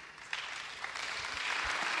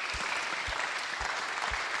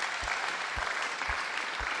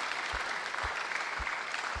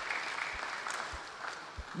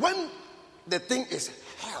 When the thing is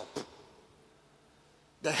help,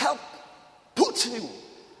 the help puts you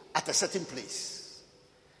at a certain place.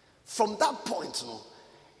 From that point, no,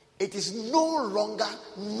 it is no longer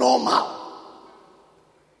normal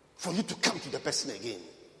for you to come to the person again.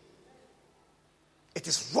 It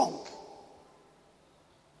is wrong.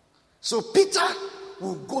 So Peter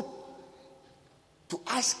will go to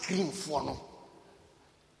ice cream for no,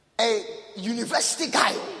 a university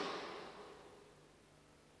guy.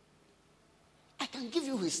 I can give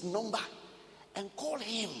you his number and call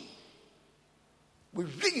him. We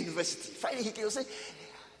read university. Friday he came and say,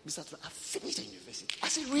 Mr. Atubrah, I finished the university. I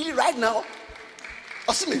said, really, right now?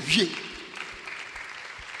 I said, maybe.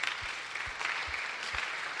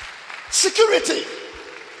 Security.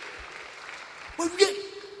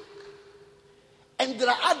 And there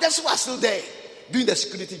are others who are still there doing the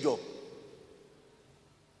security job.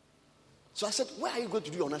 So I said, where are you going to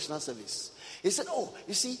do your national service? He said, oh,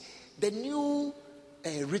 you see, the new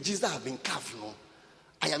regions that have been carved,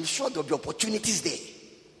 I am sure there will be opportunities there.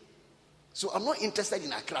 So I'm not interested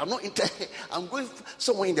in Accra. I'm going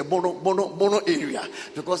somewhere in the Bono area,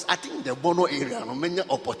 because I think the Bono area many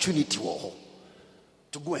opportunity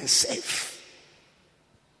to go and serve.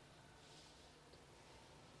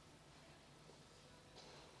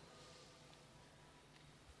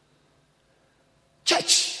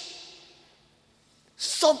 Church,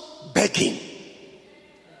 stop begging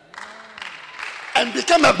and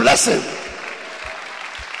become a blessing.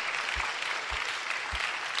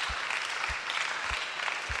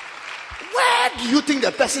 Where do you think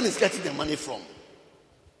the person is getting the money from?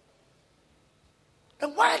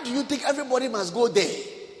 And why do you think everybody must go there?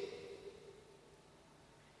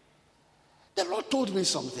 The Lord told me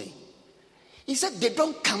something. He said, they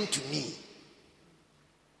don't come to me.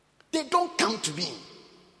 They don't come to me.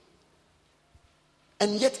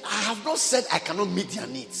 And yet I have not said I cannot meet their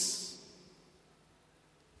needs.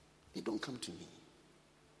 They don't come to me.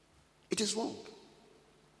 It is wrong.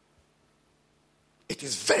 It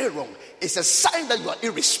is very wrong. It's a sign that you are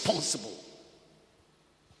irresponsible.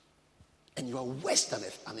 And you are worse than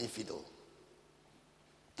an infidel.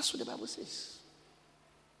 That's what the Bible says.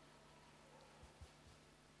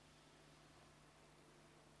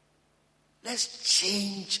 Let's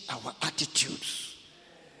change our attitudes.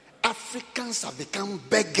 Africans have become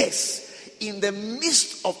beggars. In the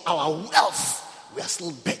midst of our wealth, we are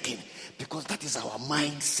still begging, because that is our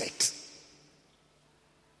mindset.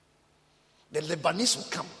 The Lebanese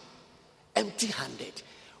will come empty-handed.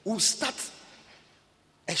 We'll start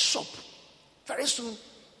a shop. Very soon,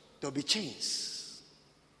 there'll be chains.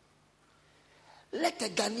 Let a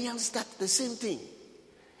Ghanaian start the same thing.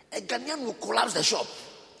 A Ghanaian will collapse the shop.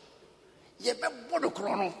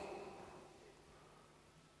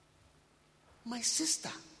 My sister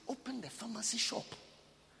opened a pharmacy shop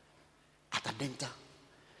at Adenta.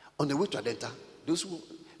 On the way to Adenta, those who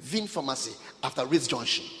Vin Pharmacy after Ritz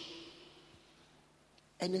Junction.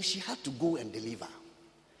 And then she had to go and deliver.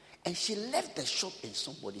 And she left the shop in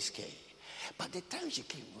somebody's care. By the time she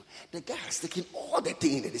came, the guy has taken all the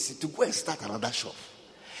things in the city to go and start another shop.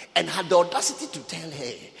 And had the audacity to tell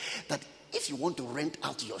her that if you want to rent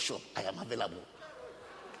out your shop, I am available.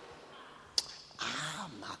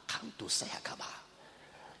 Makanto Sayakaba.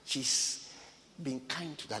 She's been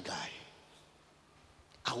kind to that guy.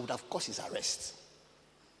 I would have caused his arrest.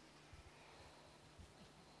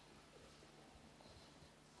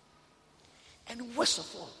 And worst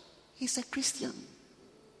of all, he's a Christian.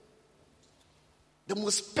 The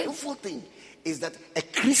most painful thing is that a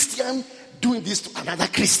Christian doing this to another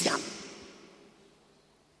Christian.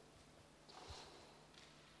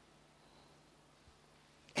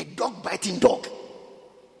 A dog biting dog.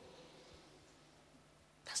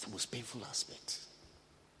 That's the most painful aspect.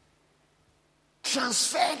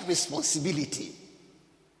 Transferred responsibility.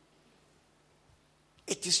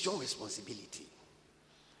 It is your responsibility.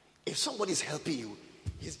 If somebody is helping you,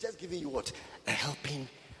 he's just giving you what? A helping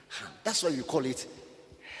hand. That's why you call it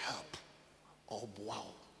help or wow.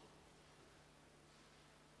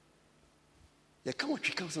 You come what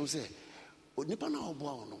you come and say, "O nipa na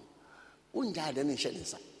oboa no, unja de ne hye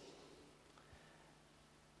nsa."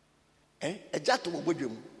 Eja to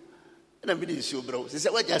obodwem. Na me dey si obro. Se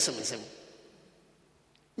waja asem.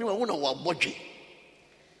 Me wa wona wa bodwe.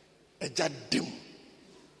 Eja dem.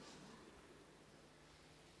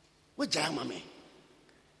 Waja mame.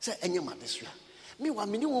 Say enye madesua. Me wa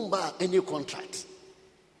me ni won any contract.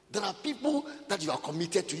 There are people that you are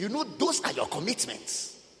committed to. You know those are your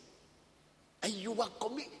commitments. And you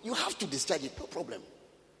have to discharge it, no problem.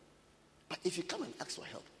 But if you come and ask for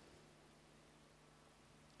help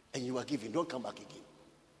and you are giving, don't come back again.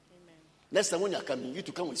 Amen. Next time when you are coming, you need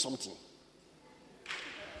to come with something.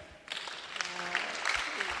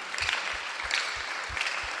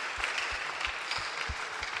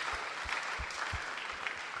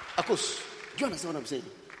 Of course, do you understand what I'm saying?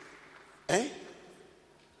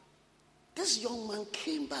 This young man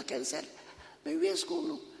came back and said, "But where's school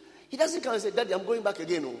now?" He doesn't come and say, "Daddy, I'm going back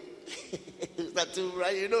again." No. That's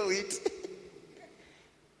right, you know it.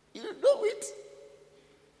 You know it.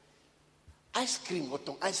 Ice cream,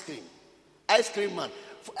 ice cream. Ice cream man.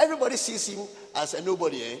 Everybody sees him as a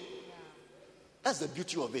nobody, Yeah. That's the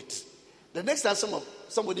beauty of it. The next time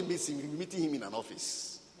somebody meets him, you'll be meeting him in an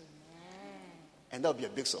office. And that'll be a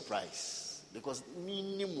big surprise. Because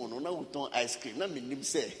minimum no now ice cream. Now minimum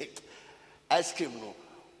say ice cream no.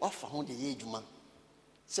 What found the age man?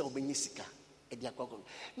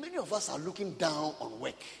 Many of us are looking down on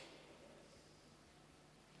work.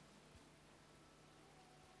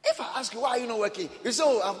 If I ask you, why are you not working? You say,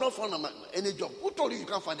 oh, I've not found any job. Who told you you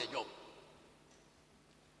can't find a job?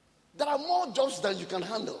 There are more jobs than you can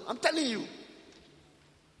handle. I'm telling you.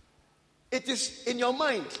 It is in your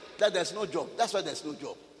mind that there's no job. That's why there's no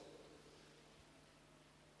job.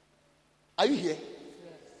 Are you here?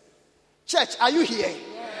 Yes. Church, are you here?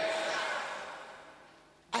 Yes.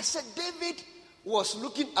 I said David was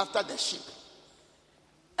looking after the sheep.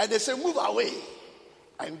 And they said, move away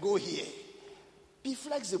and go here. Be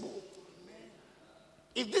flexible.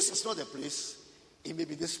 If this is not the place, it may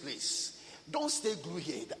be this place. Don't stay glued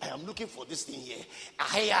here. I am looking for this thing here.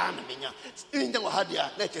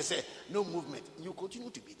 No movement. You continue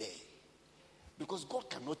to be there. Because God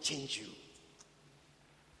cannot change you.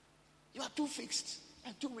 You are too fixed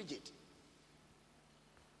and too rigid.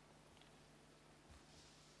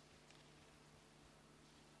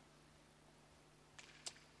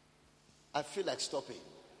 I feel like stopping.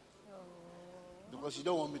 Because you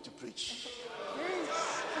don't want me to preach.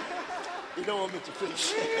 You don't want me to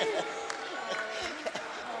preach.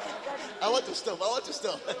 I want to stop.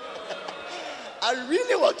 I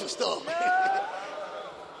really want to stop.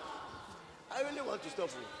 I really want to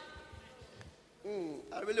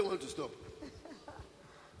stop.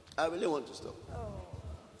 I really want to stop.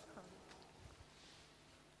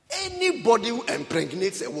 Anybody who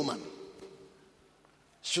impregnates a woman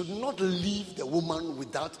should not leave the woman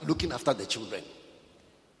without looking after the children.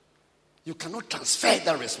 You cannot transfer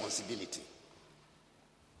that responsibility.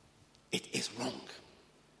 It is wrong.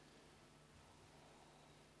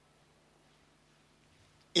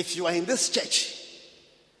 If you are in this church,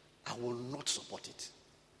 I will not support it.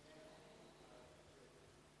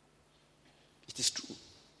 It is true.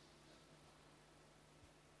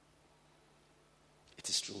 It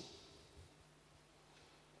is true.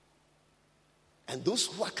 And those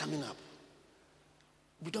who are coming up,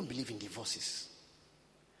 we don't believe in divorces.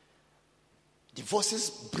 Divorces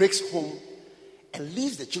breaks home and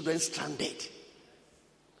leaves the children stranded.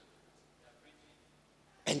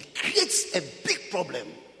 And creates a big problem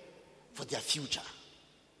for their future.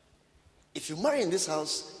 If you marry in this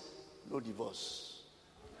house, no divorce.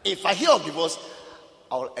 If I hear of divorce,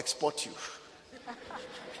 I will export you.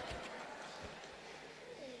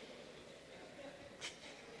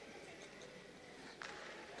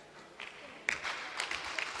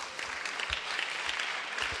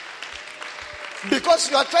 Because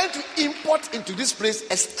you are trying to import into this place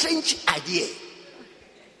a strange idea.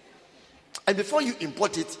 And before you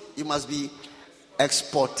import it, you must be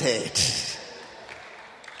exported.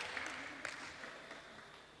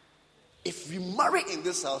 If we marry in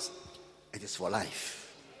this house, it is for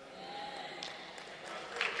life.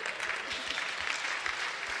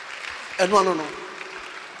 And no.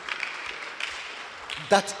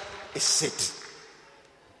 That is it.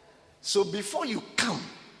 So before you come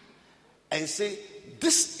and say,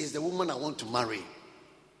 this is the woman I want to marry,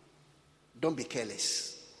 don't be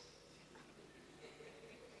careless.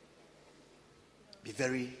 Be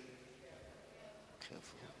very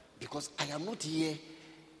careful. Because I am not here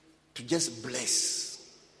to just bless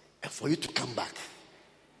and for you to come back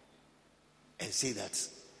and say that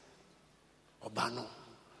Obano,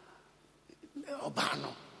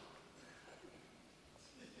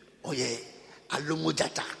 oye,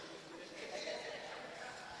 alumujata.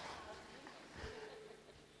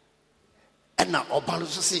 And now Obano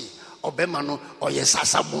so say, Obemano, oye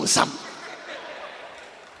sasa bonsam.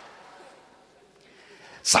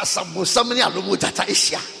 Sasa bonsam ni alumujata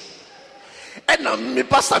isya. And now me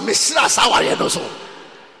pastor me sira sawari no so.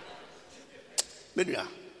 Menua.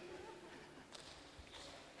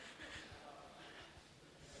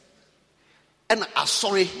 And I'm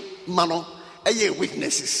sorry, mano, aye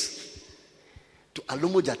weaknesses to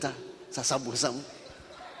alumujata sasa bonsam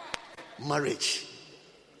marriage.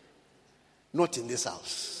 Not in this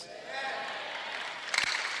house.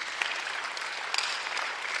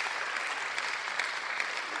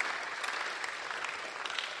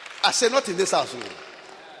 I say not in this house.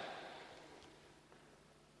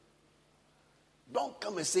 Don't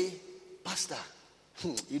come and say, Pastor,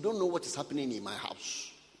 you don't know what is happening in my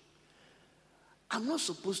house. I'm not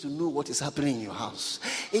supposed to know what is happening in your house.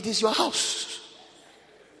 It is your house.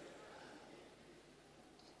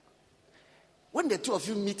 When the two of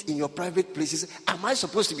you meet in your private places, am I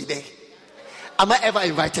supposed to be there? Am I ever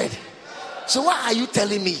invited? So why are you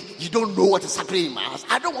telling me you don't know what is happening in my house?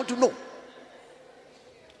 I don't want to know.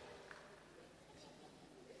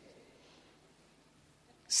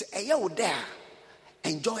 Say, you there,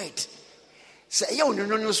 enjoy it. Say, you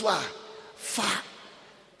no far.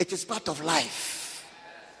 It is part of life.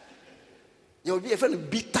 You will be a very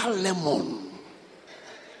bitter lemon.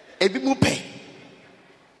 Ebi mupe.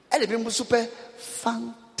 ele bi mbu super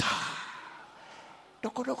fanta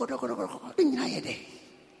doko nyina ye de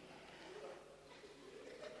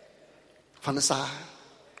fanasa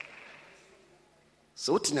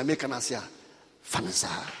so tina make na sia fanasa.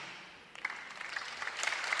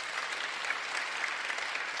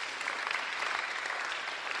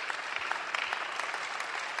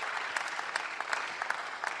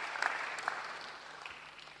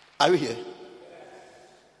 Are you here?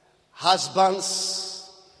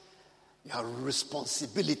 Husbands, you have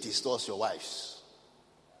responsibilities towards your wives.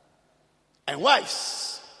 And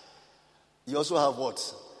wives, you also have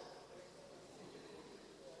what?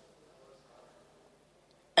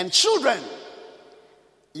 And children,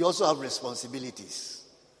 you also have responsibilities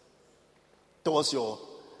towards your.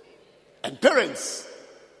 And parents,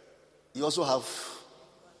 you also have.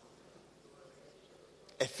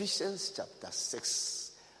 Ephesians chapter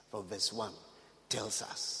 6 from verse 1 tells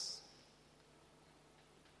us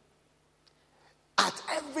at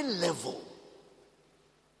every level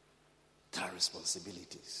there are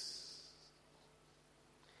responsibilities.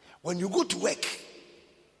 When you go to work,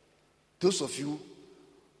 those of you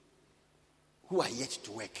who are yet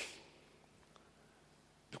to work,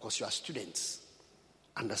 because you are students,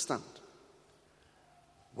 understand,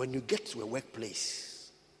 when you get to a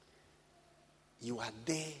workplace, you are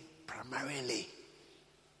there primarily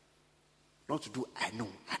not to do I know.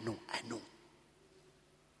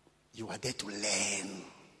 You are there to learn.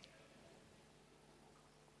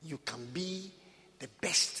 You can be the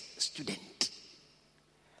best student,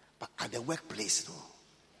 but at the workplace, no,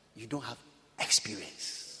 you don't have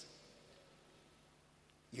experience.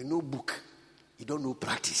 You know book, you don't know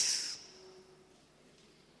practice.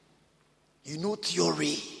 You know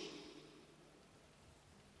theory.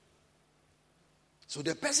 So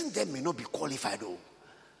the person there may not be qualified though.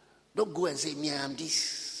 Don't go and say, me, I am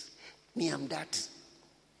this, me, I am that.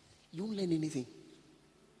 You won't learn anything.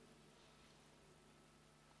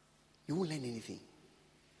 You won't learn anything.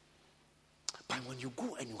 But when you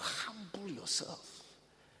go and you humble yourself,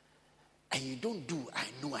 and you don't do, I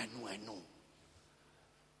know,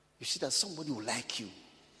 you see that somebody will like you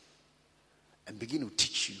and begin to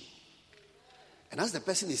teach you. And as the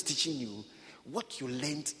person is teaching you, what you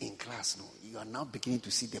learned in class, no, you are now beginning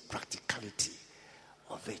to see the practicality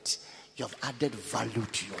of it. You have added value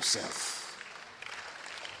to yourself.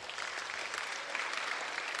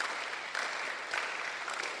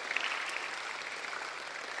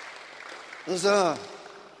 So,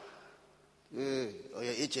 you're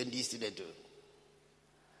HND student.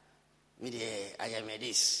 I am a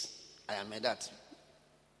this, I am a that.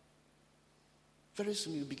 Very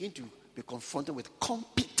soon you begin to be confronted with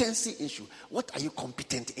competency issue. What are you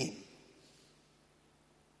competent in?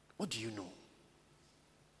 What do you know?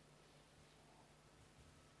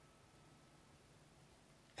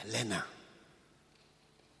 A learner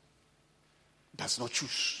does not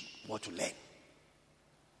choose what to learn.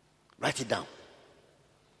 Write it down.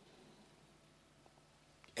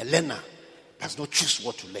 A learner does not choose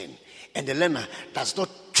what to learn. And the learner does not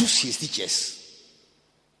choose his teachers.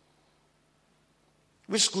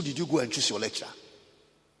 Which school did you go and choose your lecturer?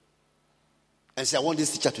 And say, I want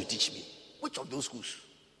this teacher to teach me. Which of those schools?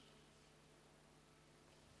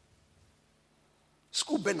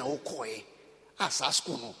 School ben na okoe. As a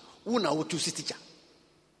school no. Who na wo choose teacher?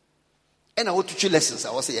 And I want to choose lessons.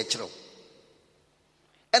 I was say lecturer.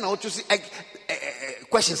 And I want to see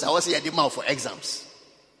questions. I was say the mouth for exams.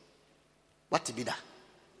 What to be that?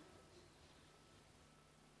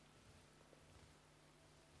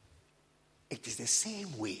 It is the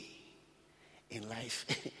same way in life.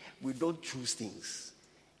 We don't choose things.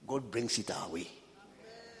 God brings it our way.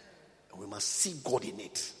 And we must see God in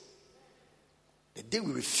it. The day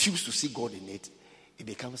we refuse to see God in it, it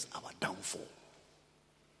becomes our downfall.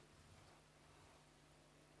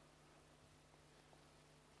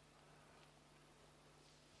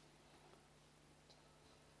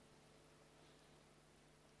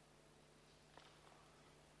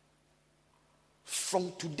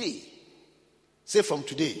 From today, say from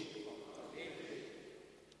today,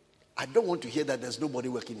 I don't want to hear that there's nobody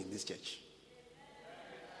working in this church.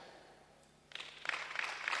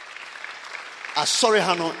 Sorry,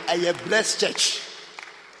 Hano, a blessed church.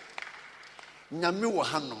 Nyame wo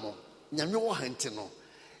hanomo, nyame wo hantino.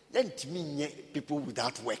 Then to me people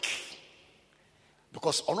without work.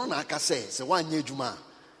 Because ono na aka say one nye juma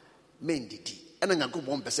men didi. Ena nyanko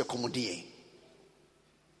bon pese komodie.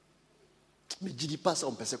 Me jidi pass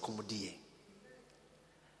on pese komodie.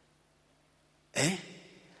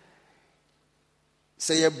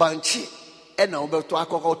 Say a banchi ena obeto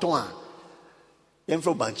akoko ton a. Yem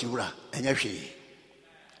from banchi wura enya hwe.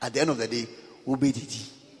 At the end of the day, we be didi.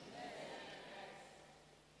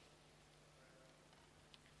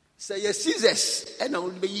 Say yes, Caesars, and I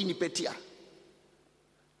will be in Petia.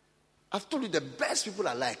 I've told you the best people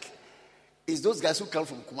I like is those guys who come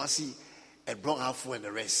from Kumasi and Brown Afro and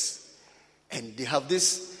the rest. And they have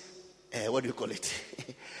this, what do you call it?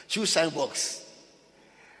 Shoe shine box.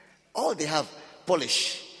 All they have,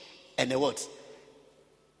 polish and a what?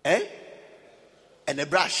 And a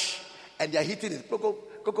brush. And they are hitting it.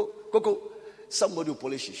 Coco. Somebody will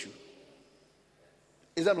polish his shoe.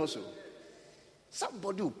 Is that also?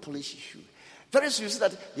 Somebody will polish his shoe. Very soon you see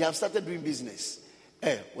that they have started doing business.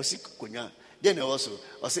 Then they also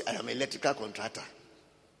say, I am an electrical contractor.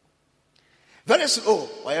 Very soon,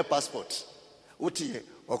 why a passport? Uti,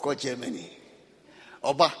 or call Germany.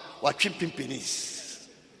 Oba, what chipping pennies.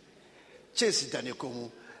 Chase it and you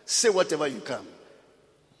come. Say whatever you can.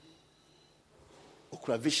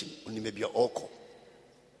 Okra vision, only maybe your oko.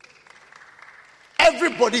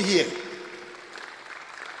 Everybody here.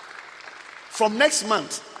 From next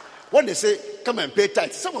month, when they say, come and pay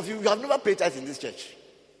tithe. Some of you have never paid tithe in this church.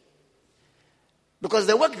 Because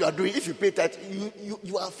the work you are doing, if you pay tithe,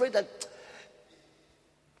 you are afraid that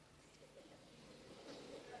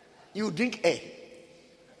you drink air.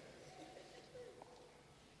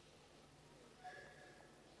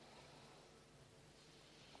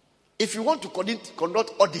 If you want to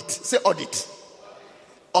conduct audit, say audit,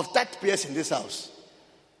 of taxpayers in this house,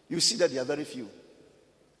 you see that there are very few.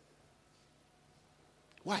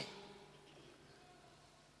 Why?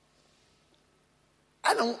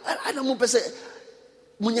 I don't want to say,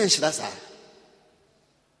 Munyan Shirasa.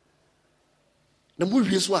 The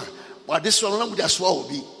movie is one, but this one would just swallow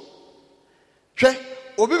be.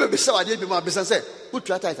 Obi be so I did be my business. Say, put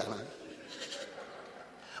your title.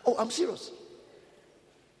 Oh, I'm serious.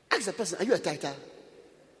 Ask the person, are you a tither?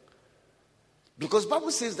 Because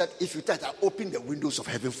Bible says that if you tithe, I open the windows of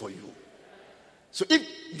heaven for you. So if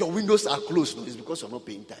your windows are closed, no, it's because you're not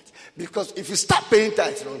paying tithe. Because if you start paying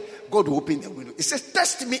tithe, no, God will open the window. It says,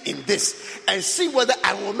 test me in this and see whether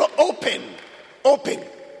I will not open. Open.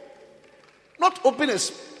 Not open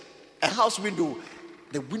a house window.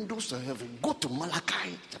 The windows of heaven. Go to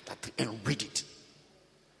Malachi chapter 3 and read it.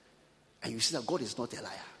 And you see that God is not a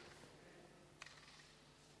liar.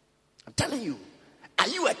 I'm telling you. Are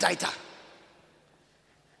you a tither?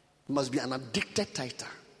 You must be an addicted tither.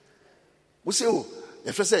 We say, oh,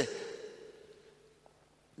 the first say,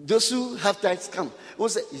 those who have tithes come. We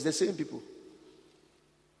say, it's the same people.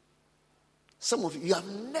 Some of you have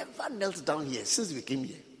never knelt down here since we came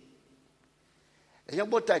here. And you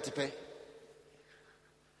bought tithe to pay.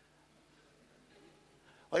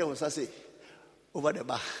 What you want to say? Over the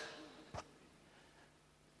bar.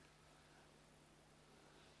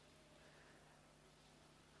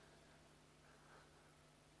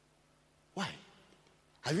 Why?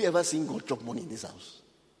 Have you ever seen God chop money in this house?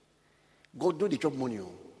 God don't chop money.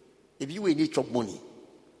 If you need chop money,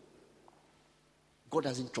 God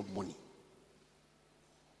doesn't chop money.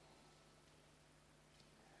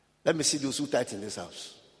 Let me see those who tithe in this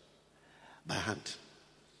house. By hand.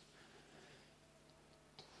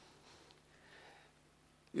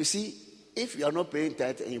 You see, if you are not paying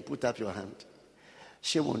tithe and you put up your hand,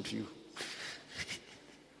 shame on you.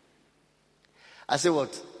 I say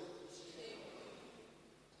what?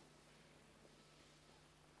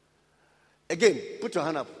 Again, put your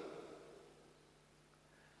hand up.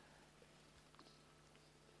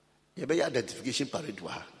 You better identification parade.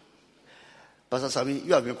 Pastor Sami,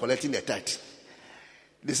 you have been collecting the tithe.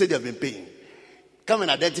 They say they have been paying. Come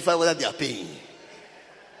and identify whether they are paying.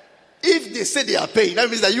 If they say they are paying, that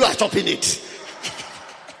means that you are chopping it.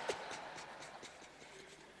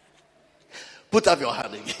 Put up your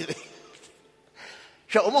hand again.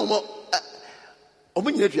 So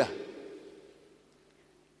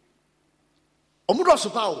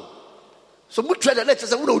much try the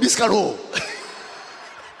letters and we know this can hold.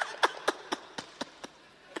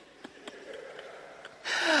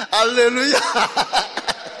 Hallelujah.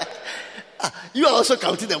 You are also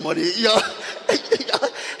counting the money.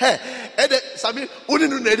 Hey, and Sami, who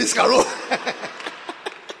didn't know this caro?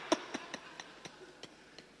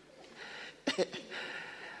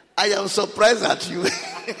 I am surprised at you.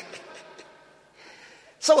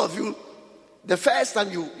 Some of you, the first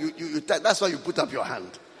time you that's why you put up your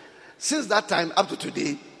hand. Since that time up to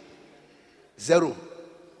today, 0.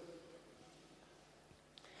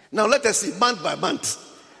 Now let us see, month by month.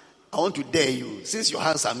 I want to dare you, since your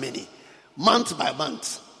hands are many, month by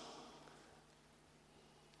month.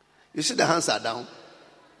 You see the hands are down.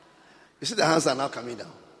 You see the hands are now coming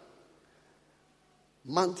down.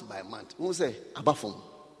 Month by month. Who say abafum?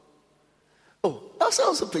 Oh, that's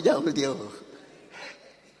also pajama with you.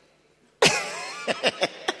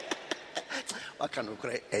 What can you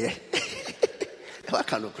cry? What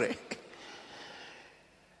can you cry?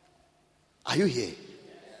 Are you here?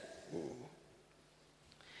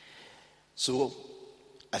 So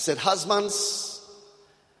I said, husbands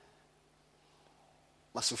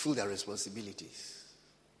must fulfill their responsibilities,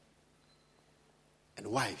 and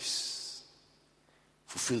wives,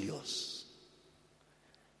 fulfill yours.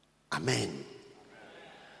 Amen.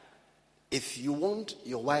 If you want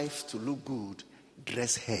your wife to look good,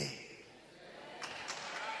 dress her.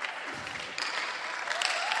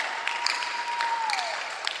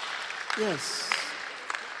 Yes.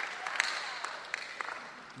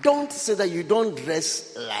 Don't say that you don't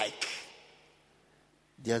dress like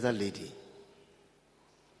the other lady.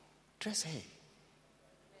 Dress her.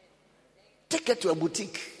 Take her to a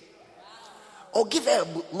boutique. Or give her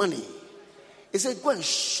money. He said, go and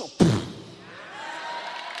shop.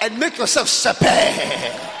 And make yourself super.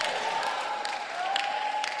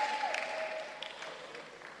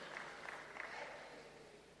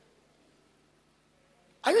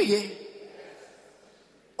 Are you here?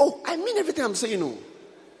 Oh, I mean everything I'm saying. No.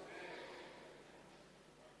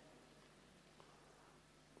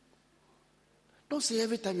 Don't say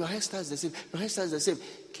every time your hairstyle is the same. Your hairstyle is the same.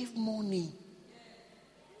 Give money.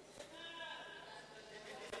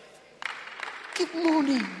 Give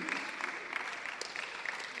money.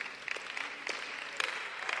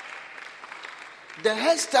 The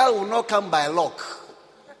hairstyle will not come by luck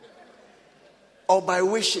or by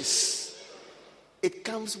wishes. It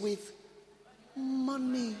comes with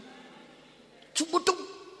money.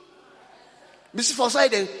 Mr.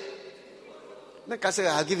 Forsyth, like I say,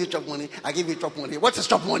 I'll give you chop money. I give you chop money. What is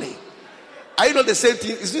chop money? Are you not the same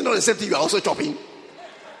thing? Is it not the same thing you are also chopping?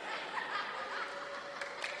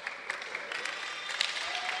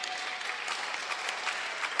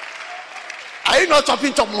 Are you not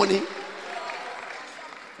chopping chop money?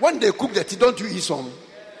 When they cook the tea, don't you eat some?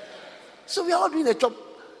 So we are all doing the chop.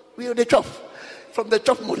 We are the chop from the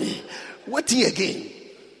chop money. Waiting again.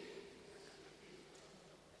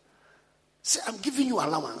 Say, I'm giving you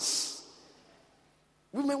allowance.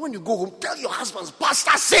 Women, when you go home, tell your husbands,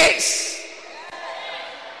 Pastor says.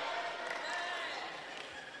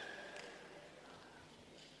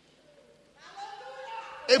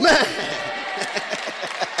 Amen.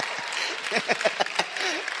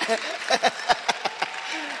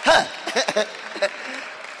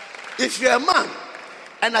 If you're a man,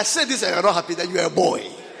 and I say this and you're not happy, then you're a boy.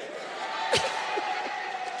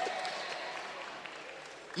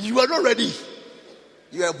 You are not ready.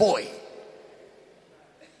 You're a boy.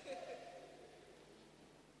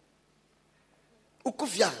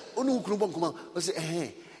 Ukufia, onu ukrubon kuma. I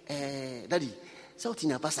say, Daddy, something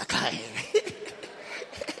na pasa kai.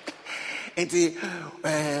 Enti,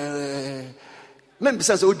 men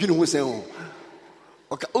bisa se odwini ho sen o.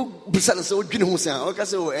 Oka o bisa se odwini ho sen. Oka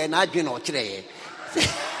se na adwini o kire.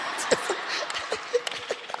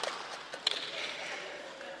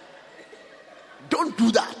 Don't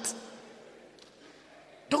do that.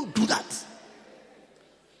 Don't do that.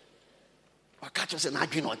 I catch us and I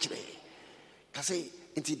do not today. I say,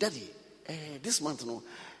 Auntie Daddy, this month, no,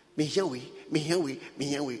 me here we.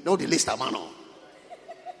 No, the list, man.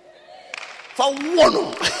 For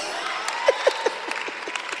one.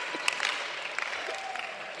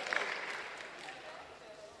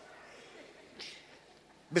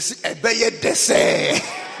 Bessie, a bayer dessert.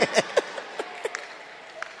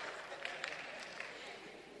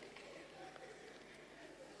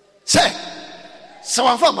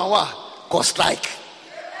 Someone from our go strike.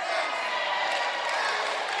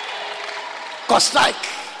 Go strike.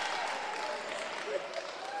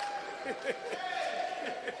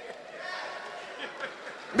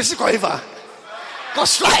 Mr. Koiva, go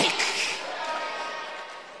strike.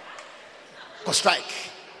 Go strike.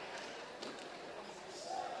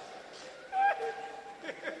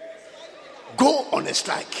 Go on a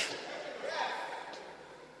strike.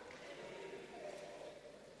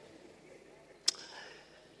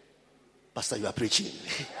 Pastor, you are preaching.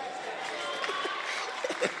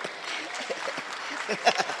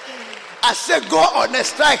 I said, go on a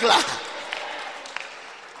strike.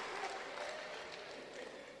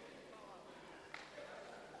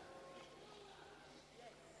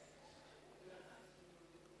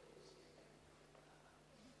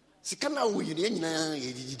 Sikana wo yiri nyina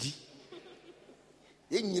yedidi.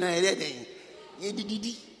 Ye nyina yeden.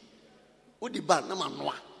 Yedidi. Wo di ba na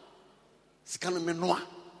manoa. Sikana me noa.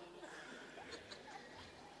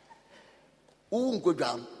 You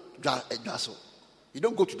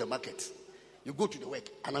don't go to the market. You go to the work.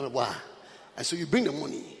 And so you bring the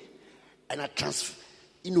money. And I transfer,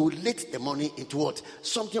 let the money into what?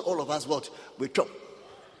 Something all of us what? We chop.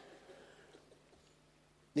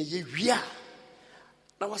 na ye wia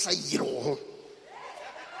na wasa yire wo ho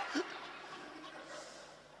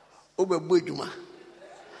obegbo adwuma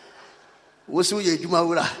wo se wo ye adwuma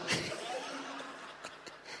wura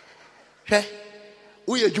hwe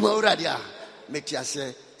wo ye adwuma wura dia meti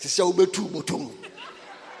ase sese wo betu botom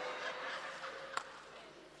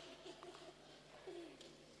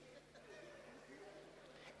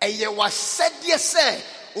eye wasedie se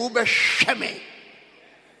wo be hweme.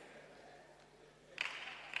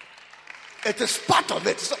 It is part of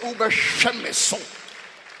it. So over so.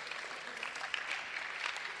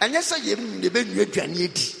 And yes, I am the ben you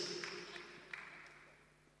granity.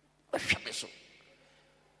 So.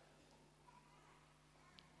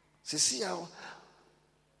 See how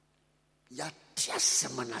ya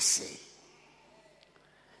tiasemana say.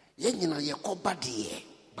 Yen ye ko badie,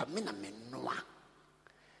 but me na me noa.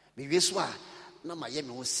 Me weswa na ma ye me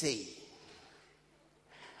wo say.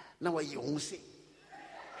 Na wa ye wo say.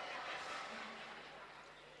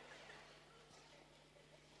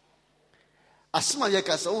 Asma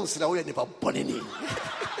yekasa on sira wo nipa bonini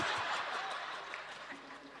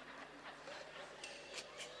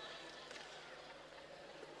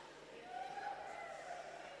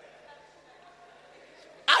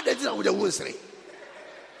adedina wo de wo sire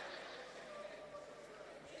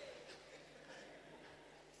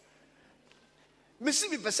mesi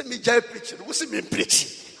mi pese mi jai preach wo se mi preach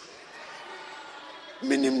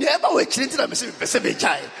minim ne ba wo kirintina mesi mi pese mi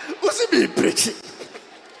jai wo se mi preach.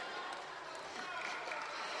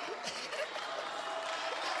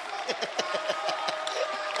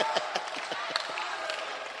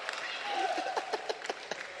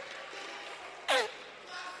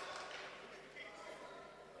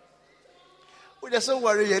 There's no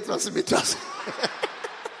worry yet, trust me, trust.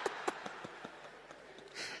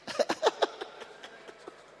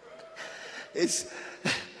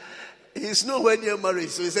 He's nowhere near marriage,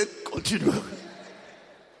 so he said, continue.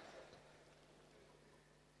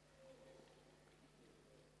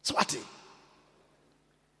 Swati.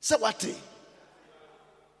 Swati.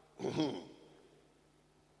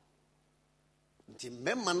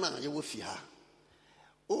 Remember now, you will fear.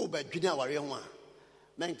 Oh, but Junior Warrior one.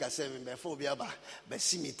 Men ka se me before bi aba be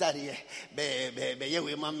simitari be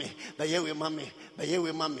yewe mame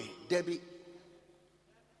debi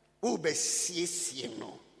u be siesie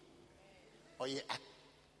no oye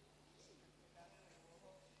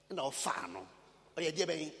na ofa no oye de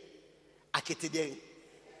ben akete de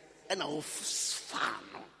na ofa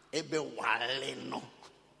no ebe wale no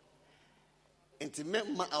enti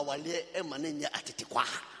memma awale e ma na nya atete kwa.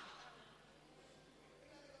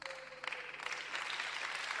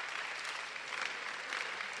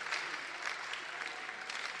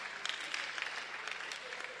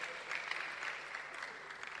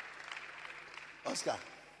 Oscar,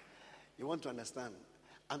 you want to understand?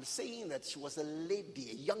 I'm saying that she was a lady,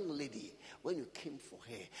 a young lady, when you came for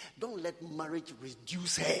her. Don't let marriage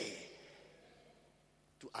reduce her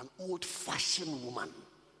to an old-fashioned woman.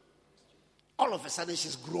 All of a sudden,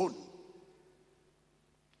 she's grown,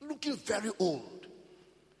 looking very old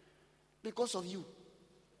because of you.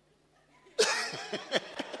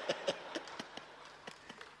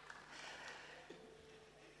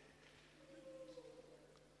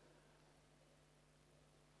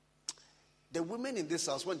 The women in this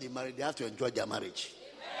house, when they marry, they have to enjoy their marriage.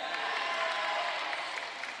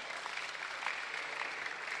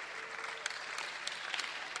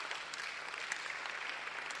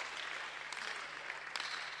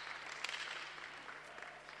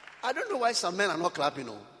 I don't know why some men are not clapping.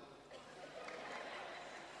 No.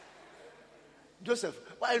 Joseph,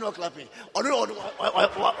 why are you not clapping?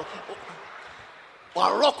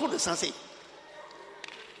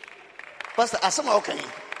 Pastor, Asama okay.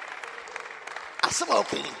 Asama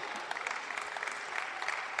okay.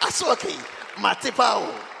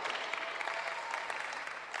 Matipao.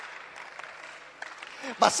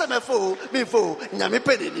 Basame fo, me fo, nyame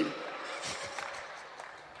pedeni.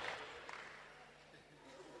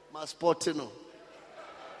 Masportino.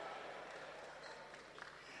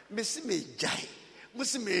 Missy me jai.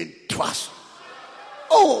 Missy me twas.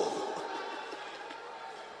 Oh.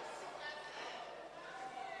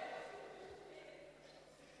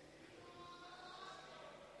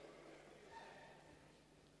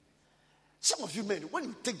 Some of you men, when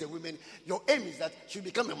you take the women, your aim is that she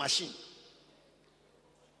become a machine.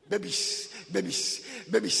 Babies.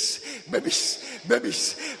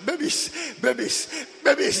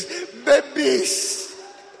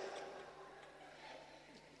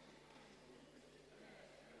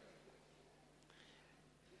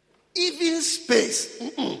 Even space.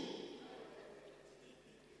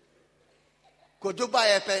 Kodoba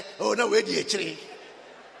epe, oh no, where do you tree?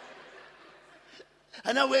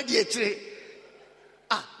 And I wait the tree.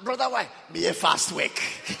 Brother, why? Be a fast work.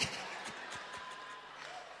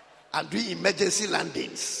 And do emergency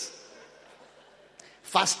landings.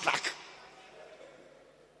 Fast track.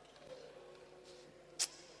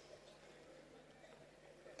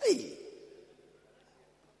 Hey.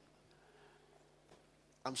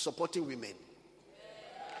 I'm supporting women.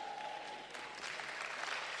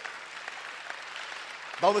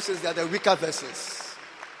 Bible says they are the weaker vessels.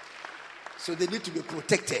 So they need to be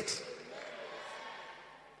protected.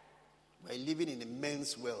 We're living in a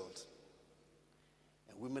men's world.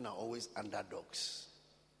 And women are always underdogs.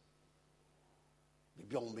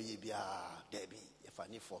 Maybe if I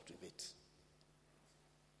need fault with it.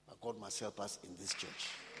 But God must help us in this church.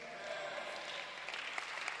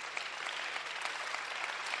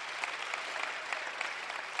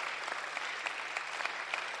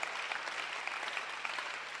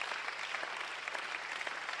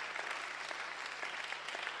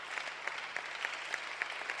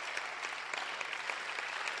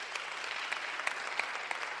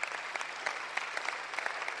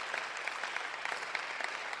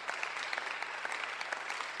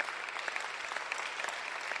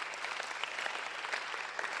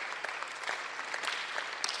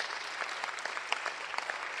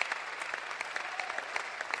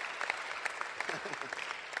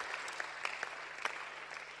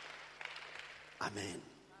 Amen.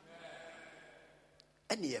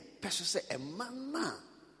 And the person say, a man na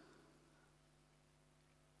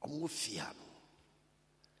omufiano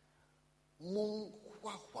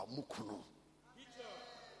mungwa mukuno.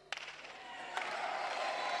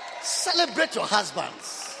 Celebrate your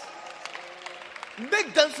husbands.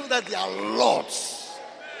 Make them feel that they are lords.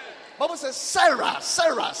 Bible says, Sarah,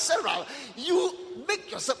 you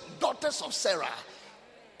make yourself daughters of Sarah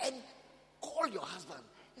and call your husband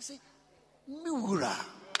and say, Miura,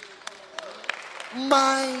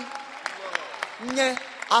 my nye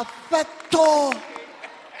affetto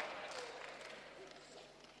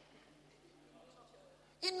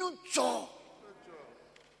inucho.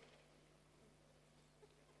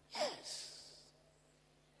 Yes.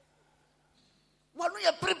 One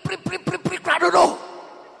year pre crado.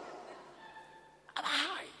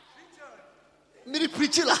 Hi. Miri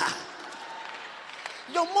preachila.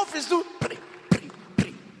 Your mouth is do pre.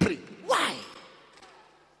 Why?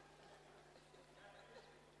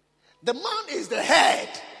 The man is the head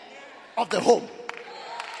of the home.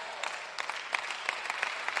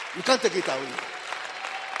 You can't take it away.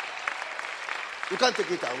 You can't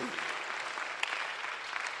take it away.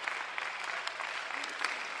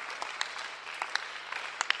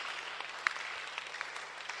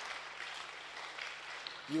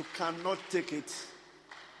 You cannot take it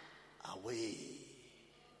away.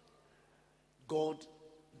 God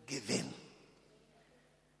given.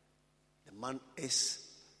 The man is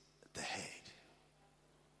the head.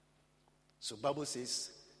 So Bible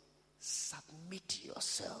says, submit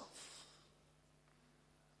yourself.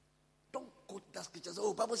 Don't quote that scripture.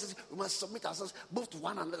 Oh, Bible says we must submit ourselves both to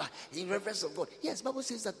one another in reverence of God. Yes, Bible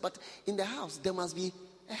says that, but in the house there must be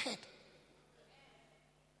a head.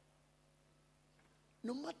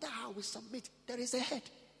 No matter how we submit, there is a head.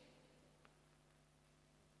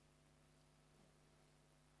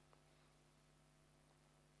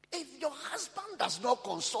 If your husband does not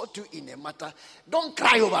consult you in a matter, don't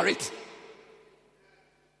cry over it.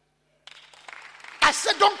 I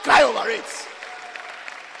said don't cry over it.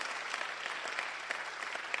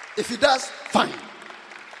 If he does, fine.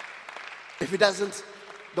 If he doesn't,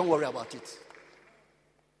 don't worry about it.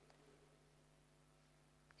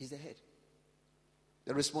 He's the head.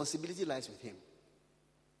 The responsibility lies with him.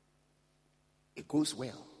 It goes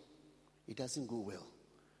well. It doesn't go well.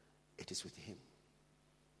 It is with him.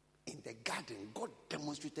 In the garden, God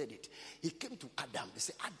demonstrated it. He came to Adam. He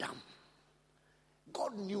said, Adam.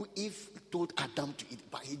 God knew Eve told Adam to eat,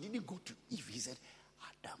 but he didn't go to Eve. He said,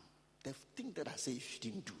 Adam, the thing that I say you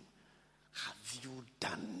didn't do, have you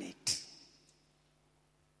done it?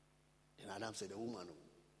 Then Adam said, the woman,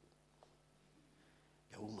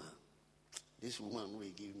 this woman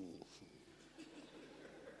will give me.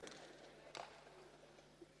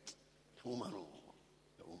 The woman.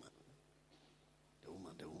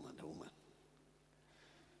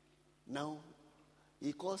 Now,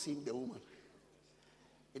 he calls him the woman.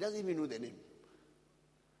 He doesn't even know the name.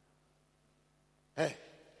 Hey,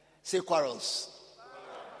 say quarrels.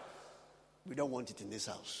 We don't want it in this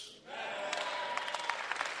house.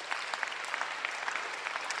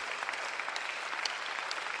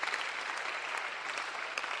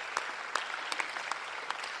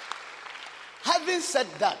 Having said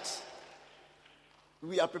that,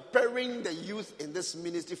 we are preparing the youth in this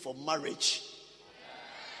ministry for marriage.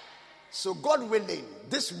 So God willing,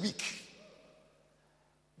 this week,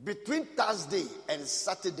 between Thursday and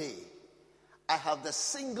Saturday, I have the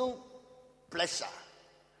single pleasure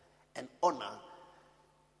and honor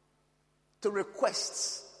to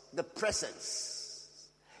request the presence.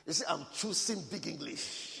 You see, I'm choosing big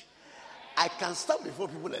English. I can stand before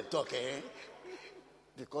people and talk,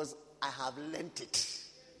 because I have learnt it.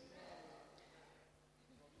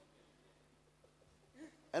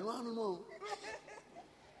 And I don't know.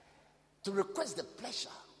 To request the pleasure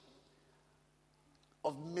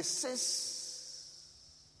of Mrs.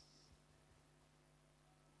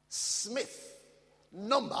 Smith,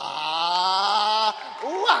 number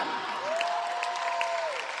 1.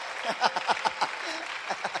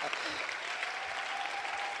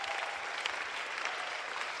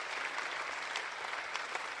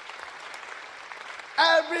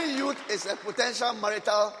 Every youth is a potential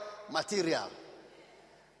marital material.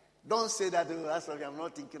 Don't say that, that's why I'm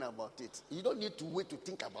not thinking about it. You don't need to wait to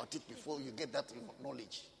think about it before you get that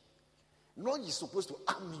knowledge. Knowledge is supposed to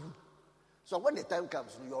arm you. So when the time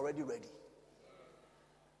comes, you're already ready.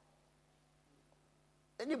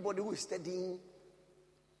 Anybody who is studying,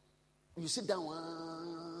 you sit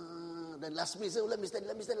down, then last minute say, let me study.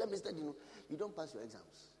 You don't pass your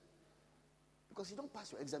exams. Because you don't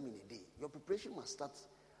pass your exam in a day. Your preparation must start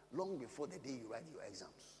long before the day you write your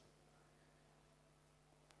exams.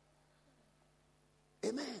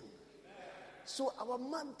 Amen. So our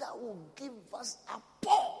mother will give us a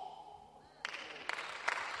paw.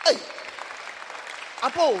 Hey, a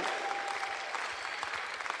paw.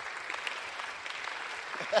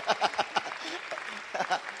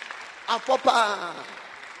 A papa.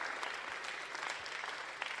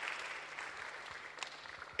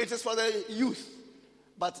 It is for the youth,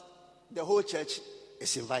 but the whole church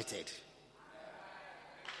is invited.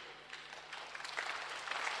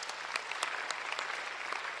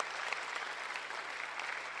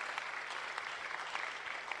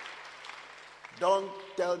 Don't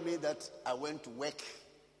tell me that I went to work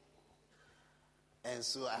and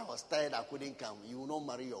so I was tired, I couldn't come. You will not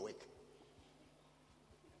marry your work.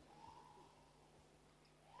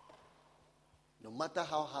 No matter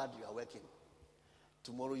how hard you are working,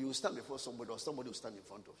 tomorrow you will stand before somebody or somebody will stand in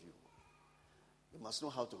front of you. You must know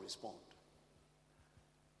how to respond.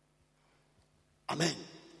 Amen.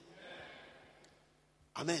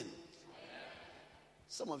 Amen.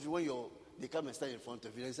 Some of you, when they come and stand in front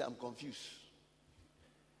of you, they say, I'm confused.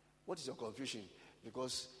 What is your confusion?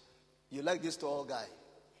 Because you like this tall guy,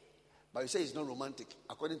 but you say he's not romantic,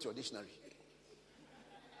 according to your dictionary.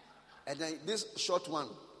 And then this short one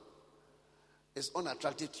is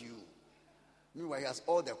unattractive to you. Meanwhile, he has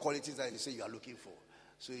all the qualities that you say you are looking for.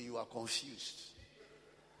 So you are confused.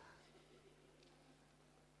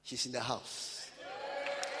 She's in the house.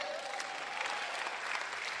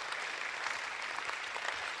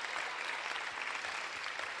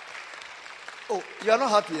 Oh, you are not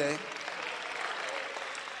happy, eh?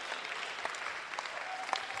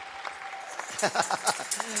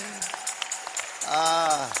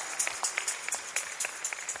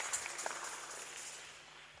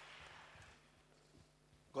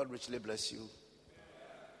 God richly bless you.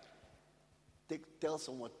 Tell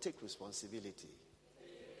someone, take responsibility.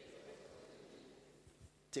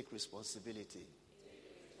 Take responsibility.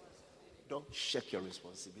 Don't shirk your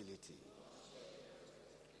responsibility.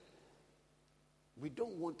 We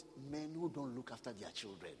don't want men who don't look after their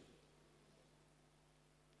children.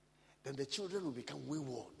 Then the children will become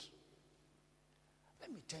wayward.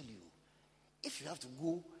 Let me tell you, if you have to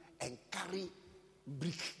go and carry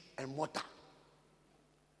brick and mortar,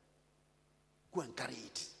 go and carry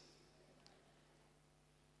it.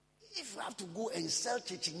 If you have to go and sell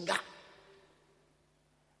chichinga,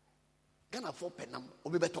 Ghana for penam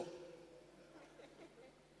obibeto.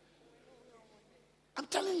 I'm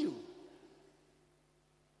telling you.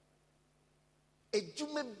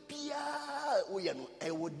 Ejume bia oyano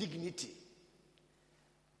ewo dignity.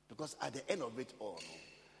 Because at the end of it all,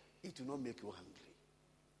 it will not make you hungry.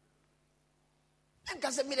 And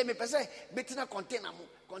can say me pese betina container.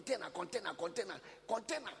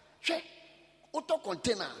 She auto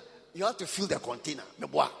container. You have to fill the container.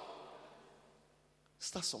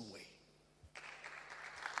 Start somewhere.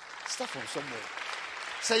 Start from somewhere.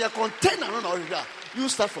 Say your container, no, you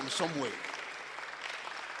start from somewhere.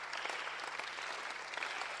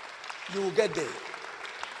 You will get there.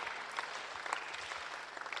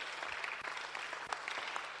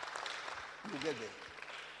 You will get there.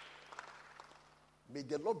 May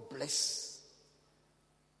the Lord bless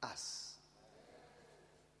us.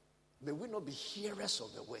 May we not be hearers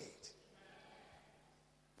of the word.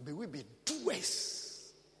 May we be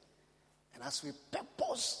doers. And as we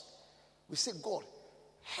purpose We say, God,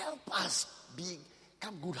 help us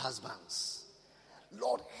become good husbands.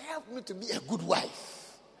 Lord, help me to be a good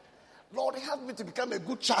wife. Lord, help me to become a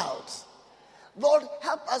good child. Lord,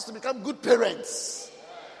 help us to become good parents.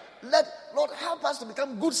 Lord, help us to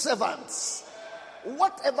become good servants.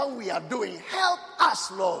 Whatever we are doing, help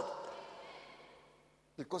us, Lord.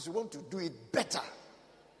 Because we want to do it better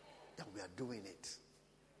than we are doing it.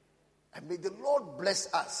 And may the Lord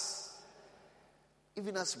bless us,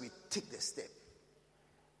 even as we take the step.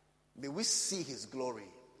 May we see his glory.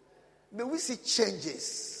 May we see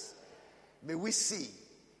changes. May we see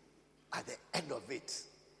at the end of it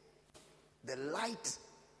the light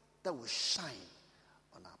that will shine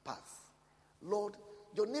on our path. Lord,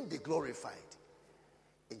 your name be glorified.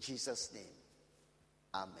 In Jesus' name,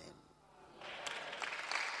 amen.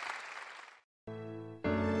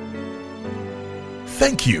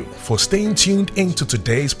 Thank you for staying tuned into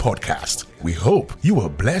today's podcast. We hope you were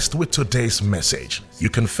blessed with today's message. You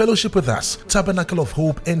can fellowship with us, Tabernacle of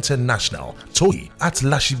Hope International, Tohi at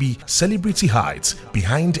Lashibi, Celebrity Heights,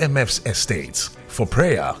 behind MF's estate. For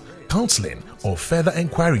prayer, counseling, or further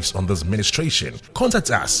inquiries on this ministration, contact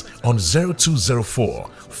us on 0204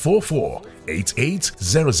 44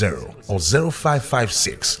 8800 or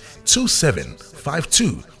 0556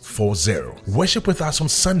 275240. Worship with us on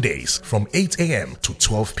Sundays from 8 a.m. to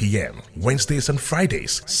 12 p.m. Wednesdays and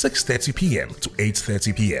Fridays, 6:30 p.m. to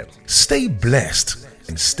 8:30 p.m. Stay blessed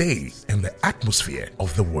and stay in the atmosphere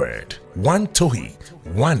of the word. One Tohi,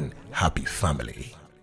 one happy family.